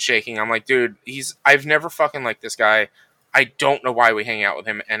 adrenaline running, shaking. I'm like, dude, I've never fucking liked this guy. I don't know why we hang out with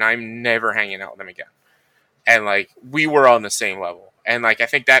him, and I'm never hanging out with him again. And like, we were on the same level, and like, I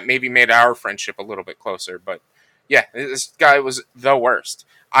think that maybe made our friendship a little bit closer. But yeah, this guy was the worst.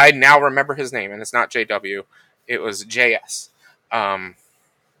 I now remember his name, and it's not JW. It was JS.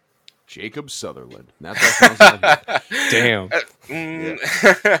 Jacob Sutherland. That's what sounds like. Damn. Yeah.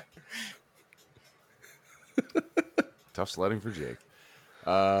 Tough sledding for Jake.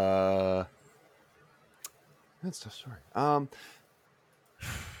 That's a tough story.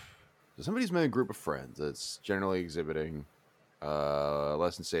 So somebody's met a group of friends that's generally exhibiting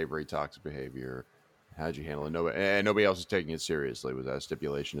less than savory toxic behavior. How'd you handle it? Nobody else is taking it seriously. Was that a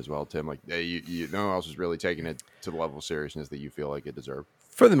stipulation as well, Tim? Like, no one else is really taking it to the level of seriousness that you feel like it deserved?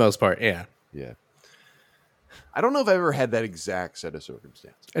 For the most part, yeah. Yeah. I don't know if I've ever had that exact set of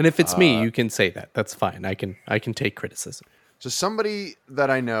circumstances. And if it's me, you can say that. That's fine. I can take criticism. So somebody that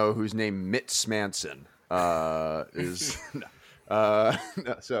I know who's named Mitt Smanson is... no.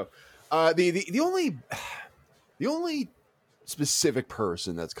 So the only specific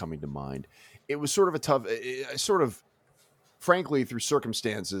person that's coming to mind, it was sort of a tough, frankly, through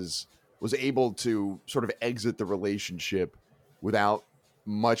circumstances, was able to sort of exit the relationship without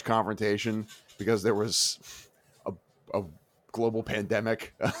much confrontation because there was a global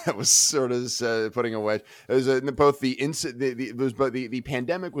pandemic that was sort of putting a wedge. It was both the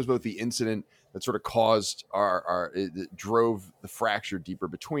pandemic was both the incident that sort of caused it drove the fracture deeper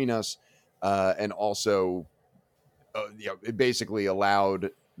between us, and also it basically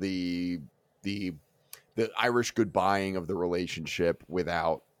allowed the Irish goodbying of the relationship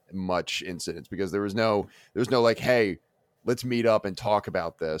without much incidents, because there was no like, hey, let's meet up and talk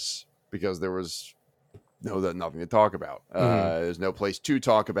about this, because there was nothing to talk about. There's no place to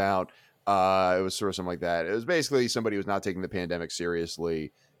talk about. It was sort of something like that. It was basically somebody who was not taking the pandemic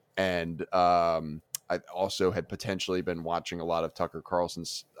seriously. And I also had potentially been watching a lot of Tucker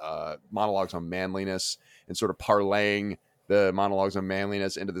Carlson's monologues on manliness and sort of parlaying the monologues on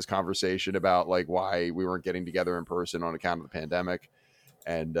manliness into this conversation about like why we weren't getting together in person on account of the pandemic.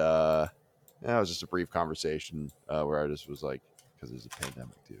 And it was just a brief conversation where I just was like, because there's a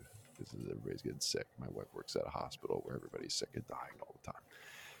pandemic, dude. Everybody's getting sick. My wife works at a hospital where everybody's sick and dying all the time.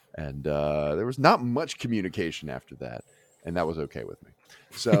 And there was not much communication after that. And that was okay with me.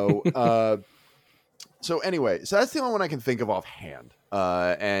 So, anyway, so that's the only one I can think of offhand.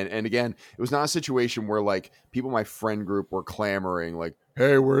 And again, it was not a situation where like people in my friend group were clamoring like,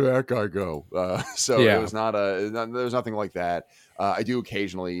 hey, where'd that guy go? It was there was nothing like that. I do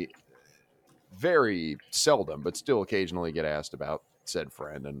occasionally, very seldom, but still occasionally get asked about said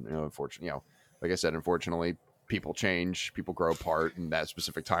friend. And, unfortunately, like I said, unfortunately, people change, people grow apart, and that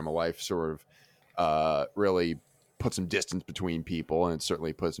specific time of life sort of really put some distance between people, and it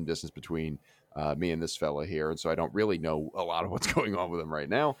certainly put some distance between me and this fella here. And so I don't really know a lot of what's going on with him right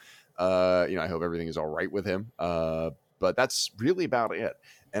now. I hope everything is all right with him. But that's really about it.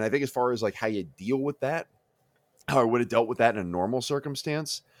 And I think as far as like how you deal with that, how I would have dealt with that in a normal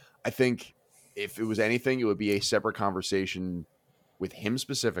circumstance, I think if it was anything, it would be a separate conversation with him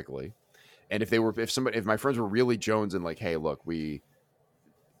specifically. And if my friends were really jonesing like, hey, look,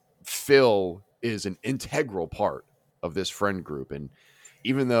 Phil is an integral part of this friend group. And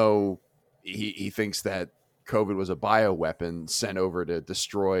even though he thinks that COVID was a bioweapon sent over to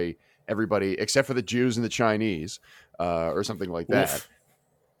destroy everybody except for the Jews and the Chinese, or something like that. Oof.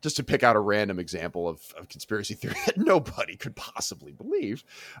 Just to pick out a random example of conspiracy theory that nobody could possibly believe,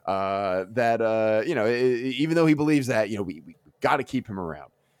 even though he believes that, we got to keep him around.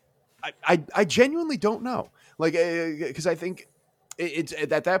 I genuinely don't know. Like, because I think it's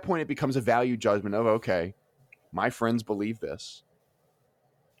at that point, it becomes a value judgment of, okay, my friends believe this.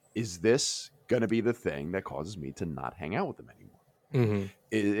 is this going to be the thing that causes me to not hang out with them anymore?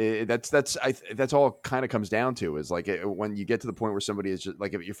 That's all it kind of comes down to, is like when you get to the point where somebody is just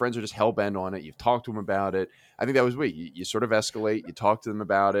like, if your friends are just hell bent on it, you've talked to them about it. I think that was you sort of escalate, you talk to them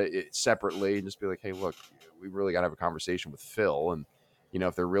about it separately, and just be like, hey, look, we really got to have a conversation with Phil, and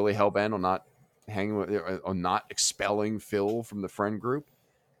if they're really hell bent on not hanging with, on not expelling Phil from the friend group,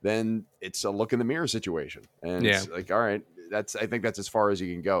 then it's a look in the mirror situation, and it's like, all right, I think that's as far as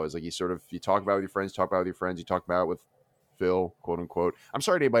you can go. Is like, you talk about it with your friends, you talk about it with Phil, quote unquote. I'm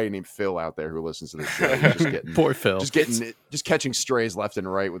sorry to anybody named Phil out there who listens to this show. Just getting, Poor Phil. Just catching strays left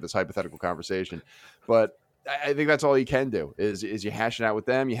and right with this hypothetical conversation. But I think that's all you can do is you hash it out with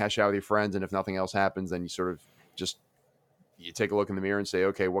them, you hash it out with your friends, and if nothing else happens, then you sort of you take a look in the mirror and say,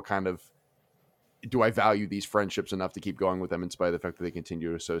 okay, what kind of do I value these friendships enough to keep going with them in spite of the fact that they continue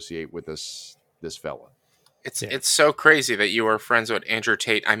to associate with this fella? It's so crazy that you were friends with Andrew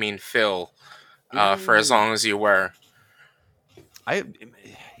Tate. I mean Phil, for as long as you were. My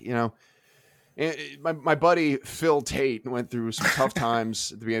buddy Phil Tate went through some tough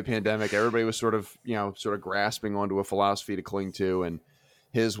times at the beginning of the pandemic. Everybody was sort of grasping onto a philosophy to cling to, and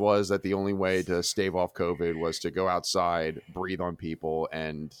his was that the only way to stave off COVID was to go outside, breathe on people,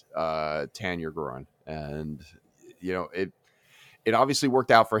 and tan your groin. And it obviously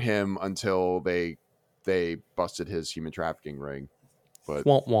worked out for him until they busted his human trafficking ring. But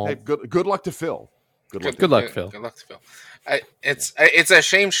hey, good luck to Phil. Good luck, Phil. Good luck to Phil. It's a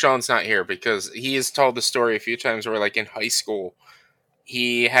shame Sean's not here, because he has told the story a few times where, like, in high school,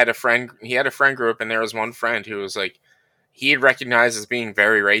 he had a friend group, and there was one friend who was like, he had recognized as being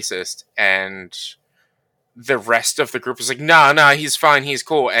very racist, and the rest of the group was like, no, he's fine, he's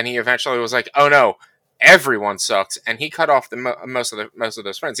cool, and he eventually was like, oh no, everyone sucks, and he cut off most of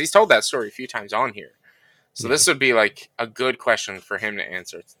those friends. He's told that story a few times on here, so this would be like a good question for him to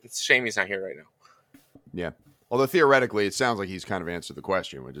answer. It's a shame he's not here right now. Yeah. Although theoretically, it sounds like he's kind of answered the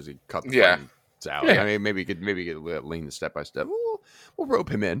question, which is he cut the friends out. Yeah. I mean, maybe he could lean the step by step. We'll rope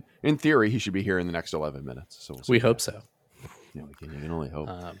him in. In theory, he should be here in the next 11 minutes. So we hope so. Yeah, we can only hope.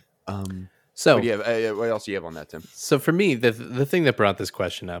 So what else do you have on that, Tim? So for me, the thing that brought this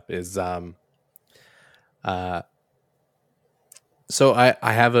question up is, so I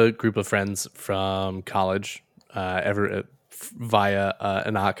have a group of friends from college, via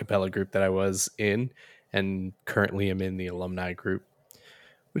an a cappella group that I was in, and currently am in the alumni group,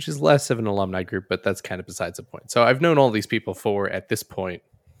 which is less of an alumni group, but that's kind of besides the point. So I've known all these people for, at this point,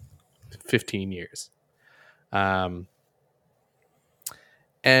 15 years. And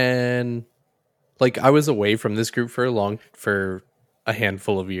like, I was away from this group for a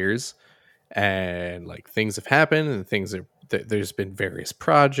handful of years, and like, things have happened, and there's been various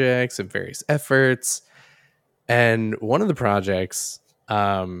projects and various efforts. And one of the projects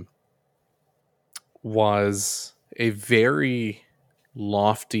was a very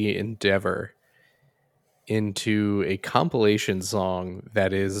lofty endeavor into a compilation song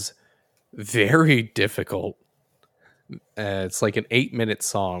that is very difficult. It's like an 8-minute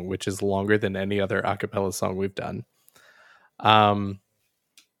song, which is longer than any other a cappella song we've done. And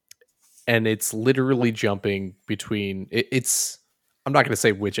it's literally jumping between I'm not going to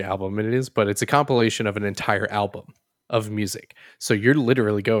say which album it is, but it's a compilation of an entire album of music. So you're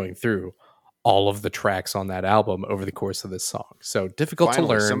literally going through all of the tracks on that album over the course of this song. So difficult to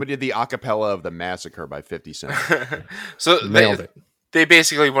learn. Somebody did the acapella of The Massacre by 50 Cent. So nailed it. They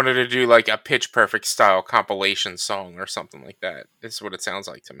basically wanted to do like a Pitch Perfect style compilation song or something like that. Is what it sounds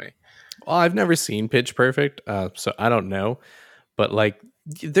like to me. Well, I've never seen Pitch Perfect, so I don't know. But like,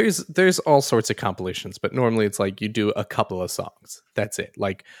 there's all sorts of compilations, but normally it's like you do a couple of songs. That's it.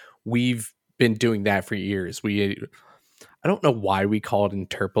 Like, we've been doing that for years. I don't know why we call it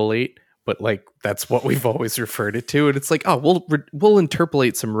interpolate, but like, that's what we've always referred it to. And it's like, oh, we'll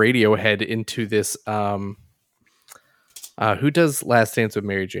interpolate some Radiohead into this. Who does Last Dance with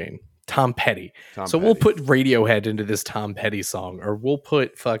Mary Jane? Tom Petty. We'll put Radiohead into this Tom Petty song, or we'll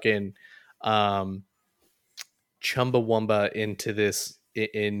put fucking Chumbawamba into this,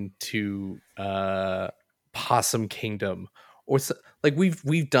 into Possum Kingdom, or so, like we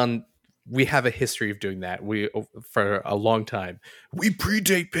have a history of doing that. We, for a long time, we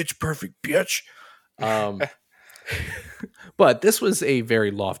predate Pitch Perfect, bitch. But this was a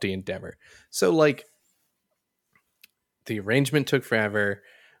very lofty endeavor. So like, the arrangement took forever,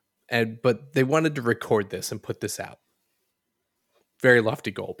 but they wanted to record this and put this out. Very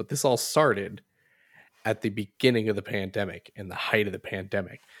lofty goal, but this all started at the beginning of the pandemic, in the height of the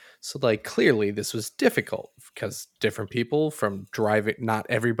pandemic. So like, clearly this was difficult because different people from driving, not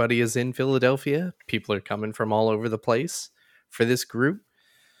everybody is in Philadelphia. People are coming from all over the place for this group.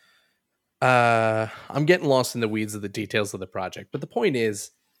 I'm getting lost in the weeds of the details of the project, but the point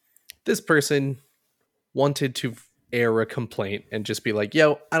is, this person wanted to air a complaint and just be like,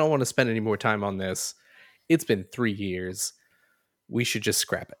 yo, I don't want to spend any more time on this. It's been 3 years. We should just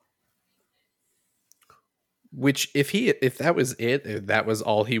scrap it. Which if that was it, if that was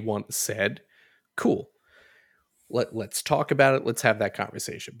all he said, cool. Let's talk about it. Let's have that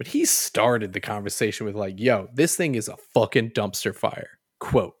conversation. But he started the conversation with like, yo, this thing is a fucking dumpster fire.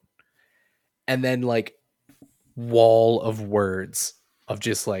 Quote. And then like wall of words of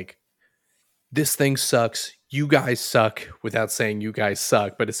just like, this thing sucks. You guys suck, without saying you guys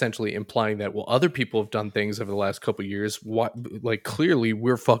suck, but essentially implying that, well, other people have done things over the last couple of years. What, like, clearly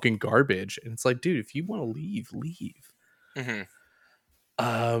we're fucking garbage. And it's like, dude, if you want to leave.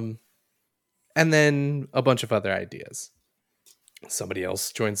 Mm-hmm. And then a bunch of other ideas. Somebody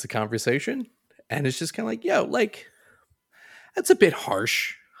else joins the conversation and it's just kind of like, yo, like, that's a bit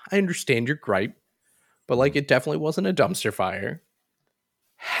harsh. I understand your gripe, but like, it definitely wasn't a dumpster fire.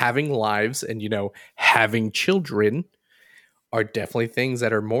 Having lives and, you know, having children are definitely things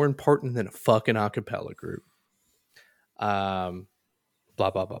that are more important than a fucking acapella group. Blah,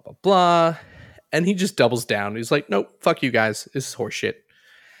 blah, blah, blah, blah. And he just doubles down. He's like, nope, fuck you guys. This is horseshit.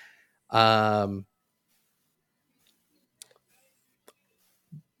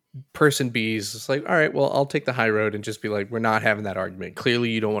 Person B is just like, all right, well, I'll take the high road and just be like, we're not having that argument. Clearly,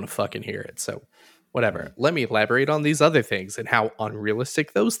 you don't want to fucking hear it. So whatever. Let me elaborate on these other things and how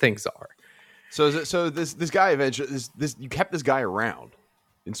unrealistic those things are. So this guy eventually you kept this guy around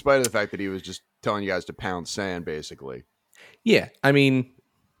in spite of the fact that he was just telling you guys to pound sand, basically. Yeah, I mean,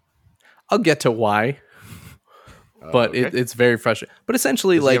 I'll get to why, but okay. it's very frustrating. But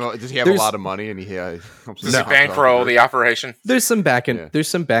essentially, does he have a lot of money and he helps Does he bankroll the operation? There's some back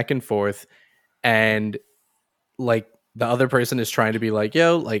and forth, and like the other person is trying to be like,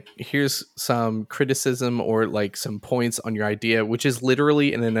 yo, like here's some criticism or like some points on your idea, which is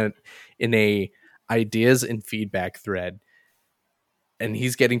literally in a ideas and feedback thread. And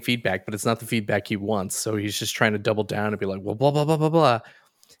he's getting feedback, but it's not the feedback he wants. So he's just trying to double down and be like, well, blah, blah, blah, blah, blah.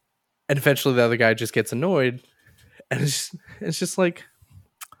 And eventually the other guy just gets annoyed. And it's just like,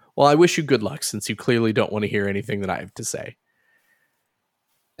 well, I wish you good luck since you clearly don't want to hear anything that I have to say.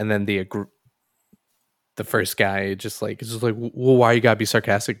 And then the first guy is just like, well, why you gotta be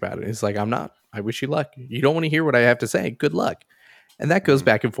sarcastic about it? He's like, I'm not. I wish you luck. You don't want to hear what I have to say. Good luck. And that goes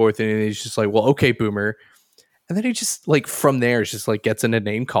back and forth. And he's just like, well, okay, boomer. And then he just like from there, it's just like gets into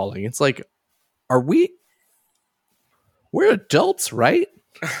name calling. It's like, we're adults, right?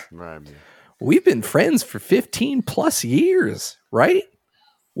 Right. We've been friends for 15 plus years, right?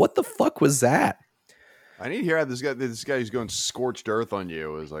 What the fuck was that? I need to hear how this guy who's going scorched earth on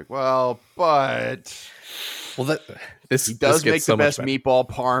you is like, well, but he does make the best meatball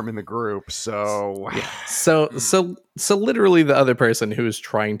parm in the group, so yeah. So literally the other person who was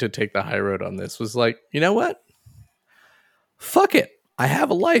trying to take the high road on this was like, you know what? Fuck it. I have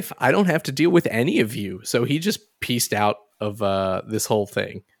a life. I don't have to deal with any of you. So he just pieced out of this whole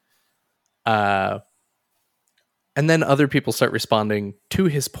thing. And then other people start responding to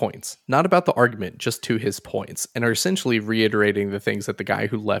his points, not about the argument, just to his points, and are essentially reiterating the things that the guy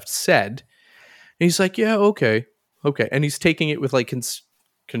who left said. And he's like, yeah, okay. And he's taking it with like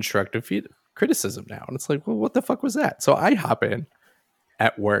constructive criticism now. And it's like, well, what the fuck was that? So I hop in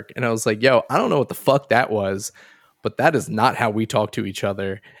at work and I was like, yo, I don't know what the fuck that was, but that is not how we talk to each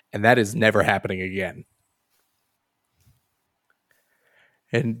other. And that is never happening again.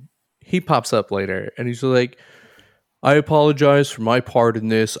 And he pops up later and he's like, I apologize for my part in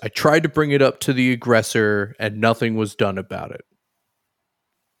this. I tried to bring it up to the aggressor and nothing was done about it.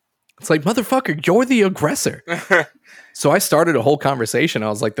 It's like, motherfucker, you're the aggressor. So I started a whole conversation. I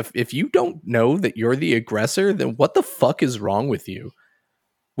was like, if you don't know that you're the aggressor, then what the fuck is wrong with you?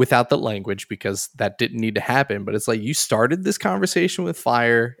 Without the language, because that didn't need to happen. But it's like, you started this conversation with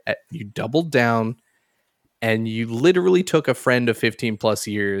fire, you doubled down, and you literally took a friend of 15 plus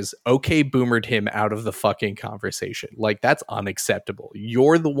years, boomered him out of the fucking conversation. Like, that's unacceptable.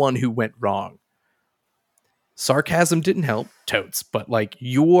 You're the one who went wrong. Sarcasm didn't help, totes, but like,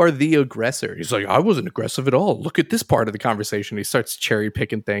 you're the aggressor. He's like, I wasn't aggressive at all. Look at this part of the conversation. He starts cherry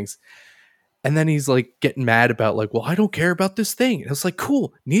picking things. And then he's like getting mad about like, well, I don't care about this thing. And it's like,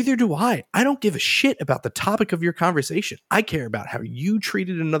 cool, neither do I. I don't give a shit about the topic of your conversation. I care about how you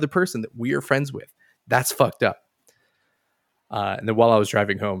treated another person that we are friends with. That's fucked up. And then while I was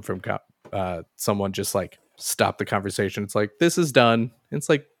driving home from someone just like stopped the conversation. It's like, this is done. And it's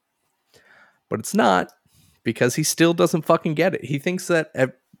like, but it's not, because he still doesn't fucking get it. He thinks that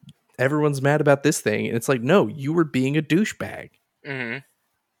everyone's mad about this thing. And it's like, no, you were being a douchebag. Mm-hmm.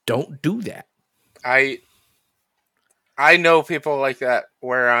 don't do that. I know people like that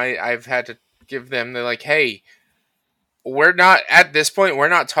where I've had to give them, they're like, hey, we're not, at this point, we're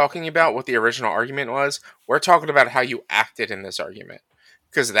not talking about what the original argument was. We're talking about how you acted in this argument.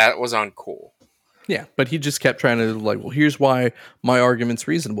 Because that was uncool. Yeah, but he just kept trying to like, well, here's why my argument's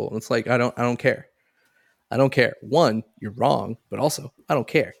reasonable. And it's like, I don't care. I don't care. One, you're wrong, but also I don't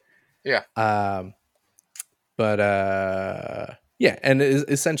care. Yeah. Yeah, and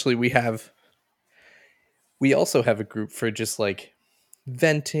essentially we also have a group for just like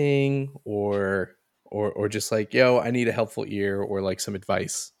venting or just like, yo, I need a helpful ear or like some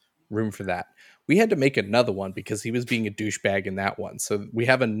advice. Room for that. We had to make another one because he was being a douchebag in that one. So we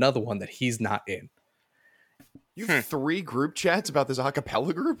have another one that he's not in. You have 3 group chats about this a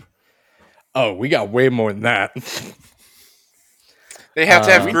cappella group? Oh, we got way more than that. They have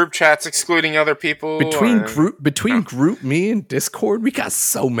to have group chats excluding other people. Between group me and Discord, we got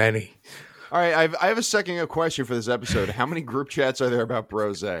so many. All right, I have a second question for this episode. How many group chats are there about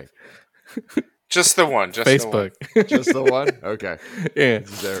Brose? Just the one. Just Facebook. The one. Just the one? Okay. Yeah.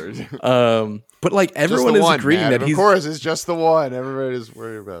 But like everyone is agreeing that he's... Of course, it's just the one. Everybody's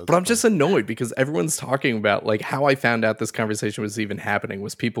worried about it. But I'm just annoyed because everyone's talking about like how I found out this conversation was even happening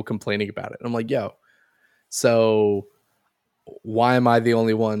was people complaining about it. And I'm like, yo, so why am I the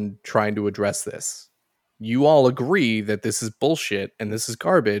only one trying to address this? You all agree that this is bullshit and this is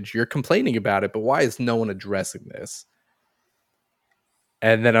garbage. You're complaining about it, but why is no one addressing this?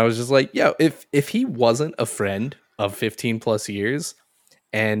 And then I was just like, yo, if he wasn't a friend of 15 plus years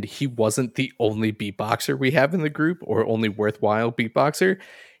and he wasn't the only beatboxer we have in the group or only worthwhile beatboxer,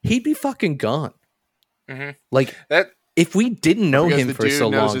 he'd be fucking gone. Mm-hmm. Like that. If we didn't know him for so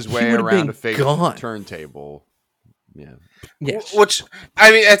long, his he way would have around been a fake gone. turntable. Yeah. Yes. Which,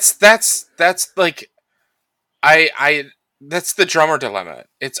 I mean, that's like, that's the drummer dilemma.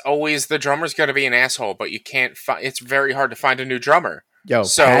 It's always the drummer's got to be an asshole, but you can't it's very hard to find a new drummer. Yo,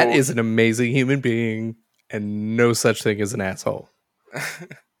 Pat is an amazing human being and no such thing as an asshole.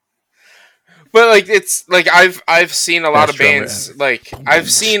 But like it's like I've seen a lot of bands like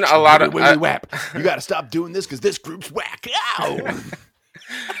I've seen a lot of you got to stop doing this because this group's whack. Ow!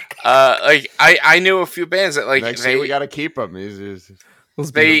 Like I knew a few bands that like we got to keep him. He's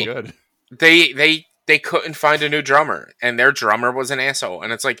good. They couldn't find a new drummer, and their drummer was an asshole.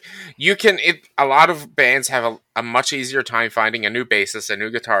 And it's like a lot of bands have a much easier time finding a new bassist, a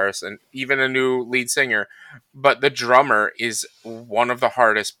new guitarist, and even a new lead singer. But the drummer is one of the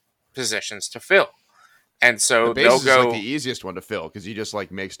hardest positions to fill. And so the bass is like the easiest one to fill because you just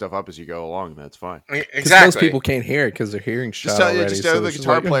like make stuff up as you go along. And that's fine. Exactly. Most people can't hear it because they're hearing shot already. Just tell the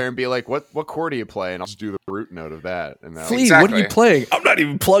guitar player and be like, "What chord do you play?" And I'll just do the root note of that. And Flea, what are you playing? I'm not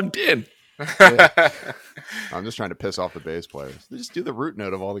even plugged in. Yeah. I'm just trying to piss off the bass players. They just do the root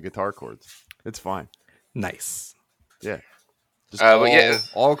note of all the guitar chords. It's fine. Nice. Yeah. Just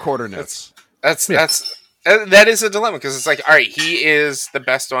all quarter notes. That is a dilemma because it's like, all right, he is the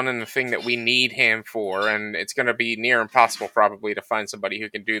best one and the thing that we need him for, and it's going to be near impossible probably to find somebody who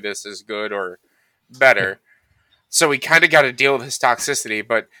can do this as good or better. So we kind of got to deal with his toxicity,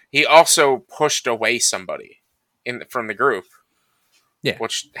 but he also pushed away somebody from the group. Yeah,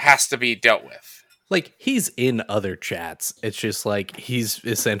 which has to be dealt with. Like, he's in other chats. It's just like he's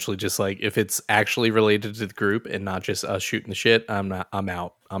essentially just like, if it's actually related to the group and not just us shooting the shit, I'm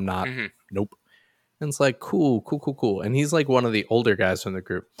out. I'm not. Mm-hmm. Nope. And it's like, cool. And he's like one of the older guys from the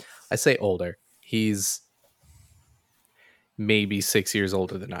group. I say older. He's maybe 6 years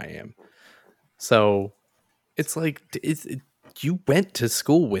older than I am. So it's like, you went to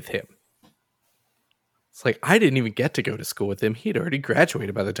school with him. It's like, I didn't even get to go to school with him. He'd already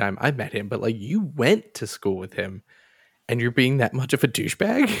graduated by the time I met him. But like, you went to school with him and you're being that much of a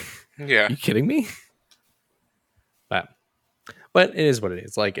douchebag? Yeah. You kidding me? But it is what it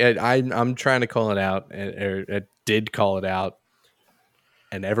is. Like, I'm trying to call it out, or I did call it out,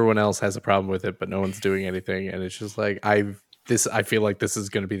 and everyone else has a problem with it, but no one's doing anything. And it's just like, I feel like this is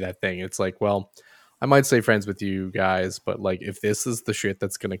going to be that thing. It's like, well, I might stay friends with you guys, but like, if this is the shit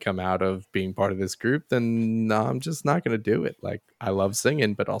that's going to come out of being part of this group, then no, I'm just not going to do it. Like, I love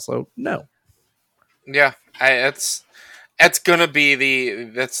singing, but also no. Yeah, that's going to be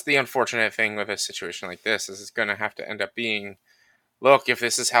that's the unfortunate thing with a situation like this, is it's going to have to end up being, look, if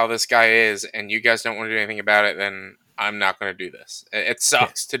this is how this guy is and you guys don't want to do anything about it, then I'm not going to do this. It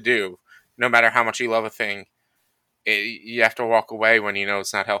sucks to do. No matter how much you love a thing, you have to walk away when you know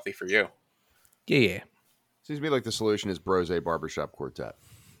it's not healthy for you. Yeah. Seems to me like the solution is Brose Barbershop Quartet.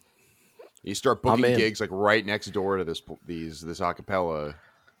 You start booking gigs like right next door to this acapella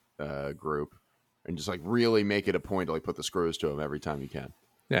group, and just like really make it a point to like put the screws to them every time you can.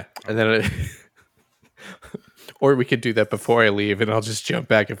 Yeah, and then or we could do that before I leave, and I'll just jump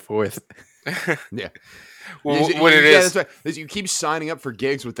back and forth. Yeah. Well, what it is, that's right. You keep signing up for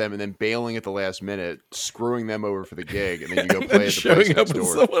gigs with them and then bailing at the last minute, screwing them over for the gig, and then you go play at the place showing up next with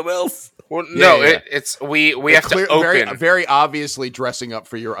door. someone else. well, Yeah, no, yeah. it's we have to open. very obviously dressing up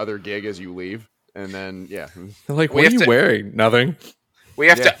for your other gig as you leave, and then They're like, We what are have you to- wearing? Nothing. We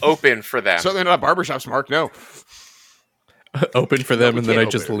have Yeah. to open for them. certainly not barbershops, Mark. No, Open for them, we and then I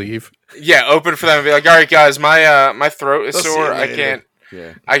can't just open it. leave. Yeah, open for them and be like, all right, guys, my throat is They'll see you sore. I later. can't.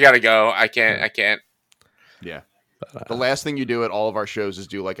 Yeah, I gotta go. I can't. yeah. The last thing you do at all of our shows is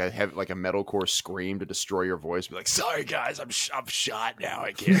do like a metalcore scream to destroy your voice. Be like, "Sorry guys, I'm shot now.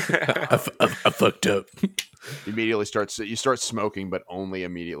 I can't." I fucked up. Immediately you start smoking, but only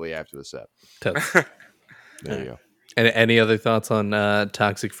immediately after the set. Totes. There you go. And any other thoughts on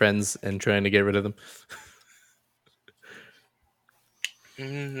toxic friends and trying to get rid of them?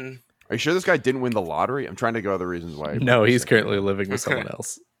 Mhm. Are you sure this guy didn't win the lottery? I'm trying to go other reasons why. No, he's currently living with someone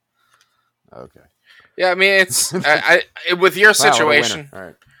else. Okay. Yeah, I mean, it's with your Wow, what a winner. situation. All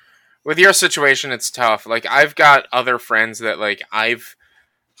right. With your situation, it's tough. Like I've got other friends that like I've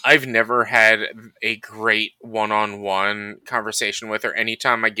never had a great one-on-one conversation with, or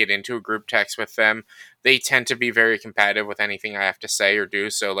anytime I get into a group text with them, they tend to be very combative with anything I have to say or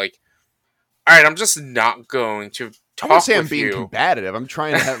do. So like, all right, I'm just not going to I talk wouldn't say I'm with being you. combative. I'm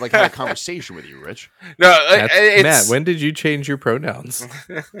trying to have a conversation with you, Rich. No, Matt, it's when did you change your pronouns?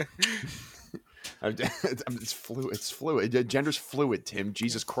 It's fluid. It's fluid. Gender's fluid, Tim.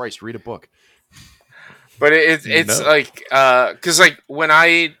 Jesus Christ, read a book. But it's No. like because like when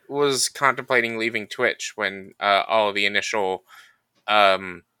I was contemplating leaving Twitch, when all of the initial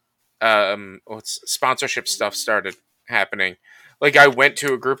sponsorship stuff started happening, like I went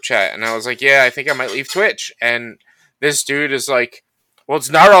to a group chat and I was like, yeah, I think I might leave Twitch, and this dude is like, well, it's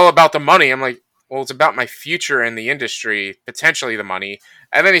not all about the money. I'm like, well, it's about my future in the industry, potentially the money.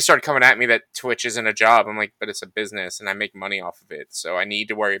 And then he started coming at me that Twitch isn't a job. I'm like, but it's a business and I make money off of it, so I need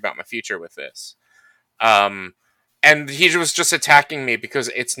to worry about my future with this. And he was just attacking me because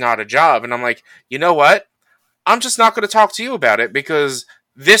it's not a job. And I'm like, you know what? I'm just not going to talk to you about it, because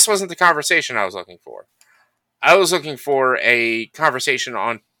this wasn't the conversation I was looking for. I was looking for a conversation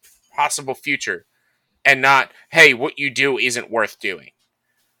on possible future, and not, hey, what you do isn't worth doing.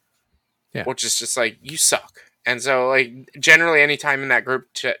 Yeah. Which is just like, you suck. And so, like, generally anytime in that group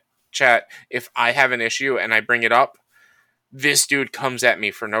chat, if I have an issue and I bring it up, this dude comes at me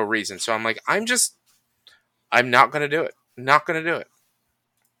for no reason. So I'm like, I'm not going to do it. Not going to do it.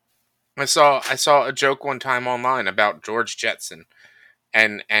 I saw a joke one time online about George Jetson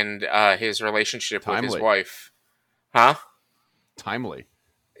and his relationship with his Timely. wife. Huh? Timely.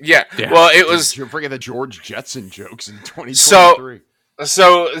 Yeah. Yeah. Well, it was You're forgetting the George Jetson jokes in 2023.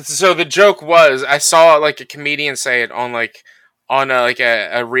 so the joke was, I saw like a comedian say it on a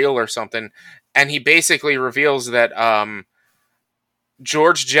reel or something, and he basically reveals that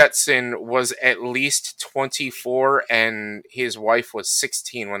George Jetson was at least 24 and his wife was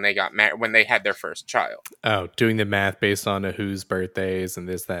 16 when they got married, when they had their first child. Oh, doing the math based on whose birthdays and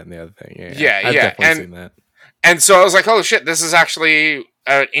this, that, and the other thing. Yeah, I've yeah, definitely seen that. And so I was like, oh shit, this is actually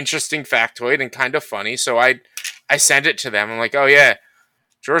an interesting factoid and kind of funny. So I sent it to them. I'm like, oh yeah,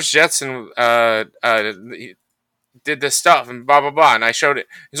 George Jetson did this stuff and blah, blah, blah. And I showed it.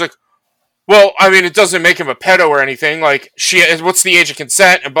 He's like, well, I mean, it doesn't make him a pedo or anything. Like, what's the age of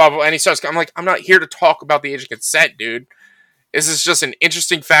consent and blah, blah, blah. And he starts, I'm like, I'm not here to talk about the age of consent, dude. This is just an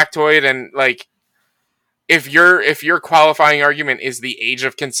interesting factoid. And like, if your qualifying argument is the age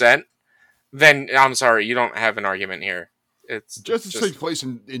of consent, then I'm sorry, you don't have an argument here. It's Justice takes place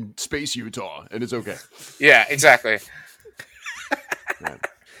in Space, Utah, and it's okay. yeah, exactly.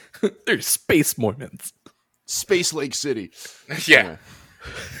 They're space Mormons. Space Lake City. Yeah. Anyway.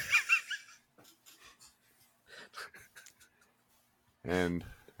 And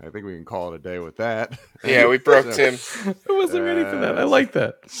I think we can call it a day with that. Yeah, we broke Tim. I wasn't ready for that. I like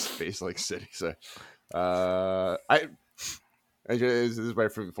that. Space Lake City. So, this is my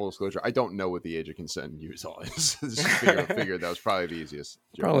full disclosure. I don't know what the age of consent in Utah is. Just figured that was probably the easiest.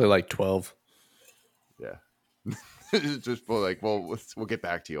 joke. Probably like 12. Yeah. Just like, well, we'll get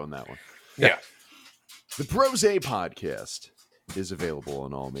back to you on that one. Yeah. The Brose podcast is available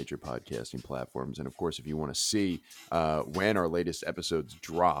on all major podcasting platforms. And of course, if you want to see when our latest episodes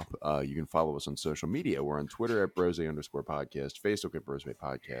drop, you can follow us on social media. We're on Twitter at Brose_podcast, Facebook at Brose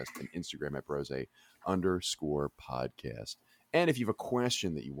Podcast, and Instagram at Brose_podcast. And if you have a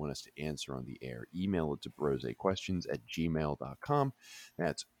question that you want us to answer on the air, email it to brosequestions@gmail.com.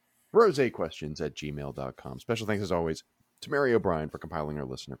 That's brosequestions@gmail.com. Special thanks, as always, To Mary O'Brien for compiling our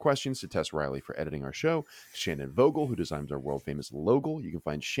listener questions, to Tess Riley for editing our show, to Shannon Vogel, who designs our world-famous logo. You can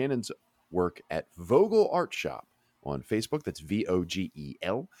find Shannon's work at Vogel Art Shop on Facebook. That's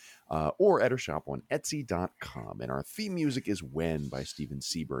Vogel. Or at her shop on Etsy.com. And our theme music is When by Steven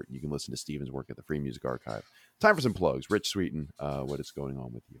Siebert. You can listen to Steven's work at the Free Music Archive. Time for some plugs. Rich Sweeten, what is going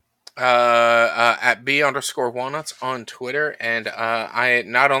on with you? At B_walnuts on Twitter, and I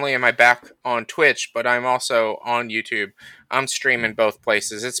not only am I back on Twitch, but I'm also on YouTube. I'm streaming both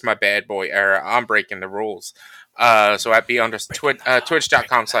places. It's my bad boy era. I'm breaking the rules. So at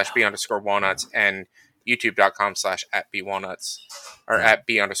twitch.com/B_walnuts and youtube.com/@bwalnuts or at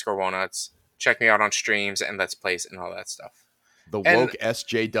B_walnuts. Check me out on streams and Let's Plays and all that stuff. The woke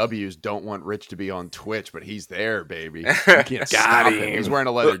SJWs don't want Rich to be on Twitch, but he's there, baby. You can't stop him. He's wearing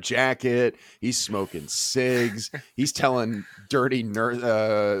a leather jacket. He's smoking cigs. He's telling dirty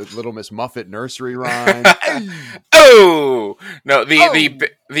Little Miss Muffet nursery rhymes. Oh no!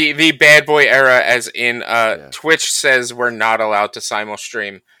 The bad boy era, as in Twitch says we're not allowed to simul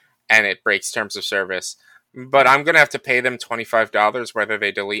stream, and it breaks terms of service. But I'm gonna have to pay them $25 whether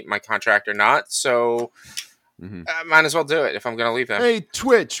they delete my contract or not. So. I might as well do it if I'm going to leave them. Hey,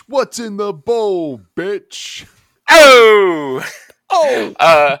 Twitch, what's in the bowl, bitch? Oh!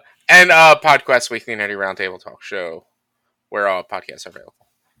 And PodQuest Weekly Nerdy Roundtable Talk Show, where all podcasts are available.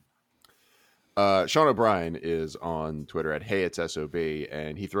 Sean O'Brien is on Twitter at HeyIt'sSOB,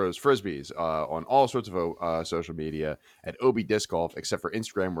 and he throws frisbees on all sorts of social media at OB Disc Golf, except for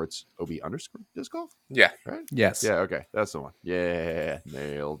Instagram, where it's OB_Disc Golf? Yeah. Right? Yes. Yeah, okay. That's the one. Yeah,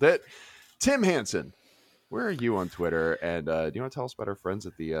 nailed it. Tim Hansen. Where are you on Twitter? And do you want to tell us about our friends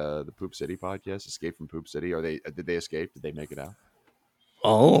at the Poop City podcast, Escape from Poop City? Did they escape? Did they make it out?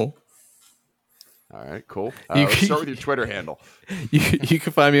 Oh. All right, cool. Let's start with your Twitter handle. You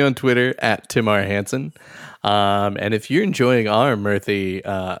can find me on Twitter at Tim R. Hansen. And if you're enjoying our mirthy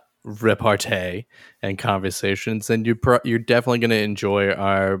repartee and conversations, then you're definitely going to enjoy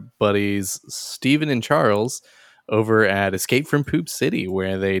our buddies Steven and Charles over at Escape from Poop City,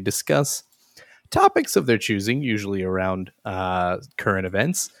 where they discuss topics of their choosing, usually around current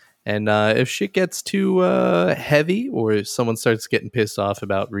events. And if shit gets too heavy, or someone starts getting pissed off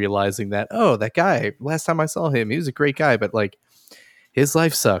about realizing that, oh, that guy, last time I saw him, he was a great guy, but like his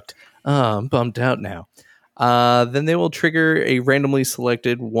life sucked. I'm bummed out now. Then they will trigger a randomly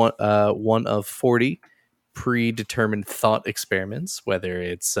selected one of 40 predetermined thought experiments, whether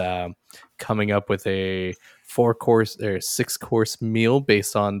it's coming up with a 4-course or 6-course meal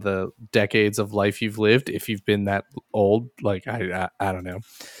based on the decades of life you've lived. If you've been that old, like I don't know.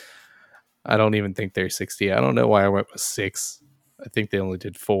 I don't even think they're 60. I don't know why I went with 6. I think they only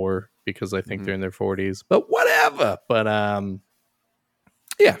did 4 because I think they're in their 40s. But whatever. But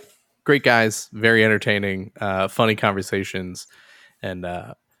yeah, great guys, very entertaining, funny conversations, and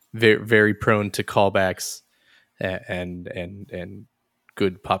very very prone to callbacks and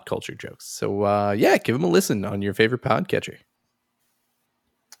good pop culture jokes. So yeah, give them a listen on your favorite podcatcher.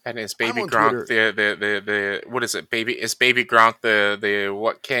 And is Baby Gronk the what is it? Is Baby Gronk the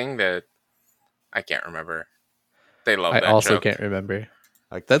what king? I can't remember. They love that. I also joke. Can't remember.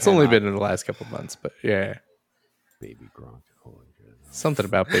 That's only been in the last couple months, but yeah. Baby Gronk. Something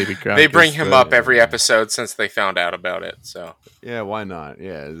about Baby Gronk. They bring him up every episode since they found out about it. So yeah, why not?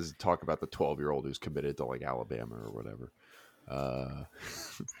 Yeah, this is talk about the 12-year-old who's committed to like Alabama or whatever.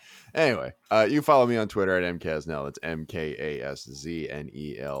 Anyway, you can follow me on Twitter at MKasznel. That's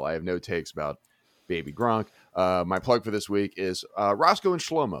MKASZNEL. I have no takes about Baby Gronk. My plug for this week is Roscoe and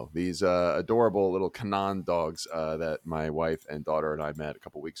Shlomo, these adorable little Canaan dogs that my wife and daughter and I met a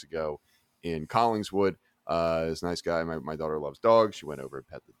couple weeks ago in Collingswood. This nice guy. My daughter loves dogs. She went over and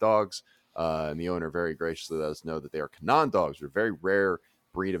pet the dogs. And the owner very graciously let us know that they are Canaan dogs. They're a very rare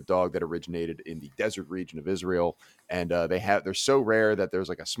breed of dog that originated in the desert region of Israel. And they're so rare that there's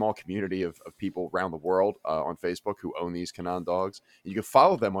like a small community of people around the world on Facebook who own these Canaan dogs. And you can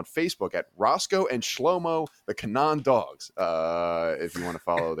follow them on Facebook at Roscoe and Shlomo, the Canaan dogs. If you want to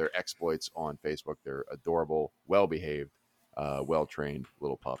follow their exploits on Facebook, they're adorable, well-behaved, well-trained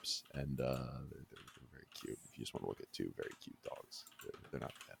little pups. And they're very cute. If you just want to look at two very cute dogs, they're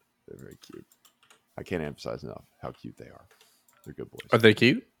not bad. They're very cute. I can't emphasize enough how cute they are. They're good boys. Are they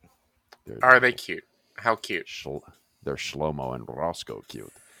cute? Are they cute? How cute? They're Shlomo and Roscoe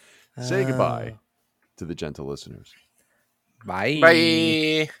cute. Say goodbye to the gentle listeners. Bye.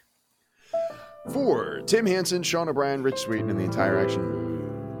 Bye. For Tim Hansen, Sean O'Brien, Rich Sweeten, and the entire Action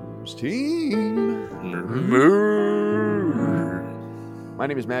Moves team. My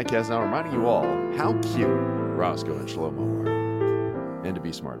name is Matt Kasznel, reminding you all how cute Roscoe and Shlomo are. And to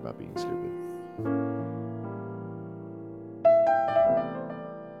be smart about being stupid.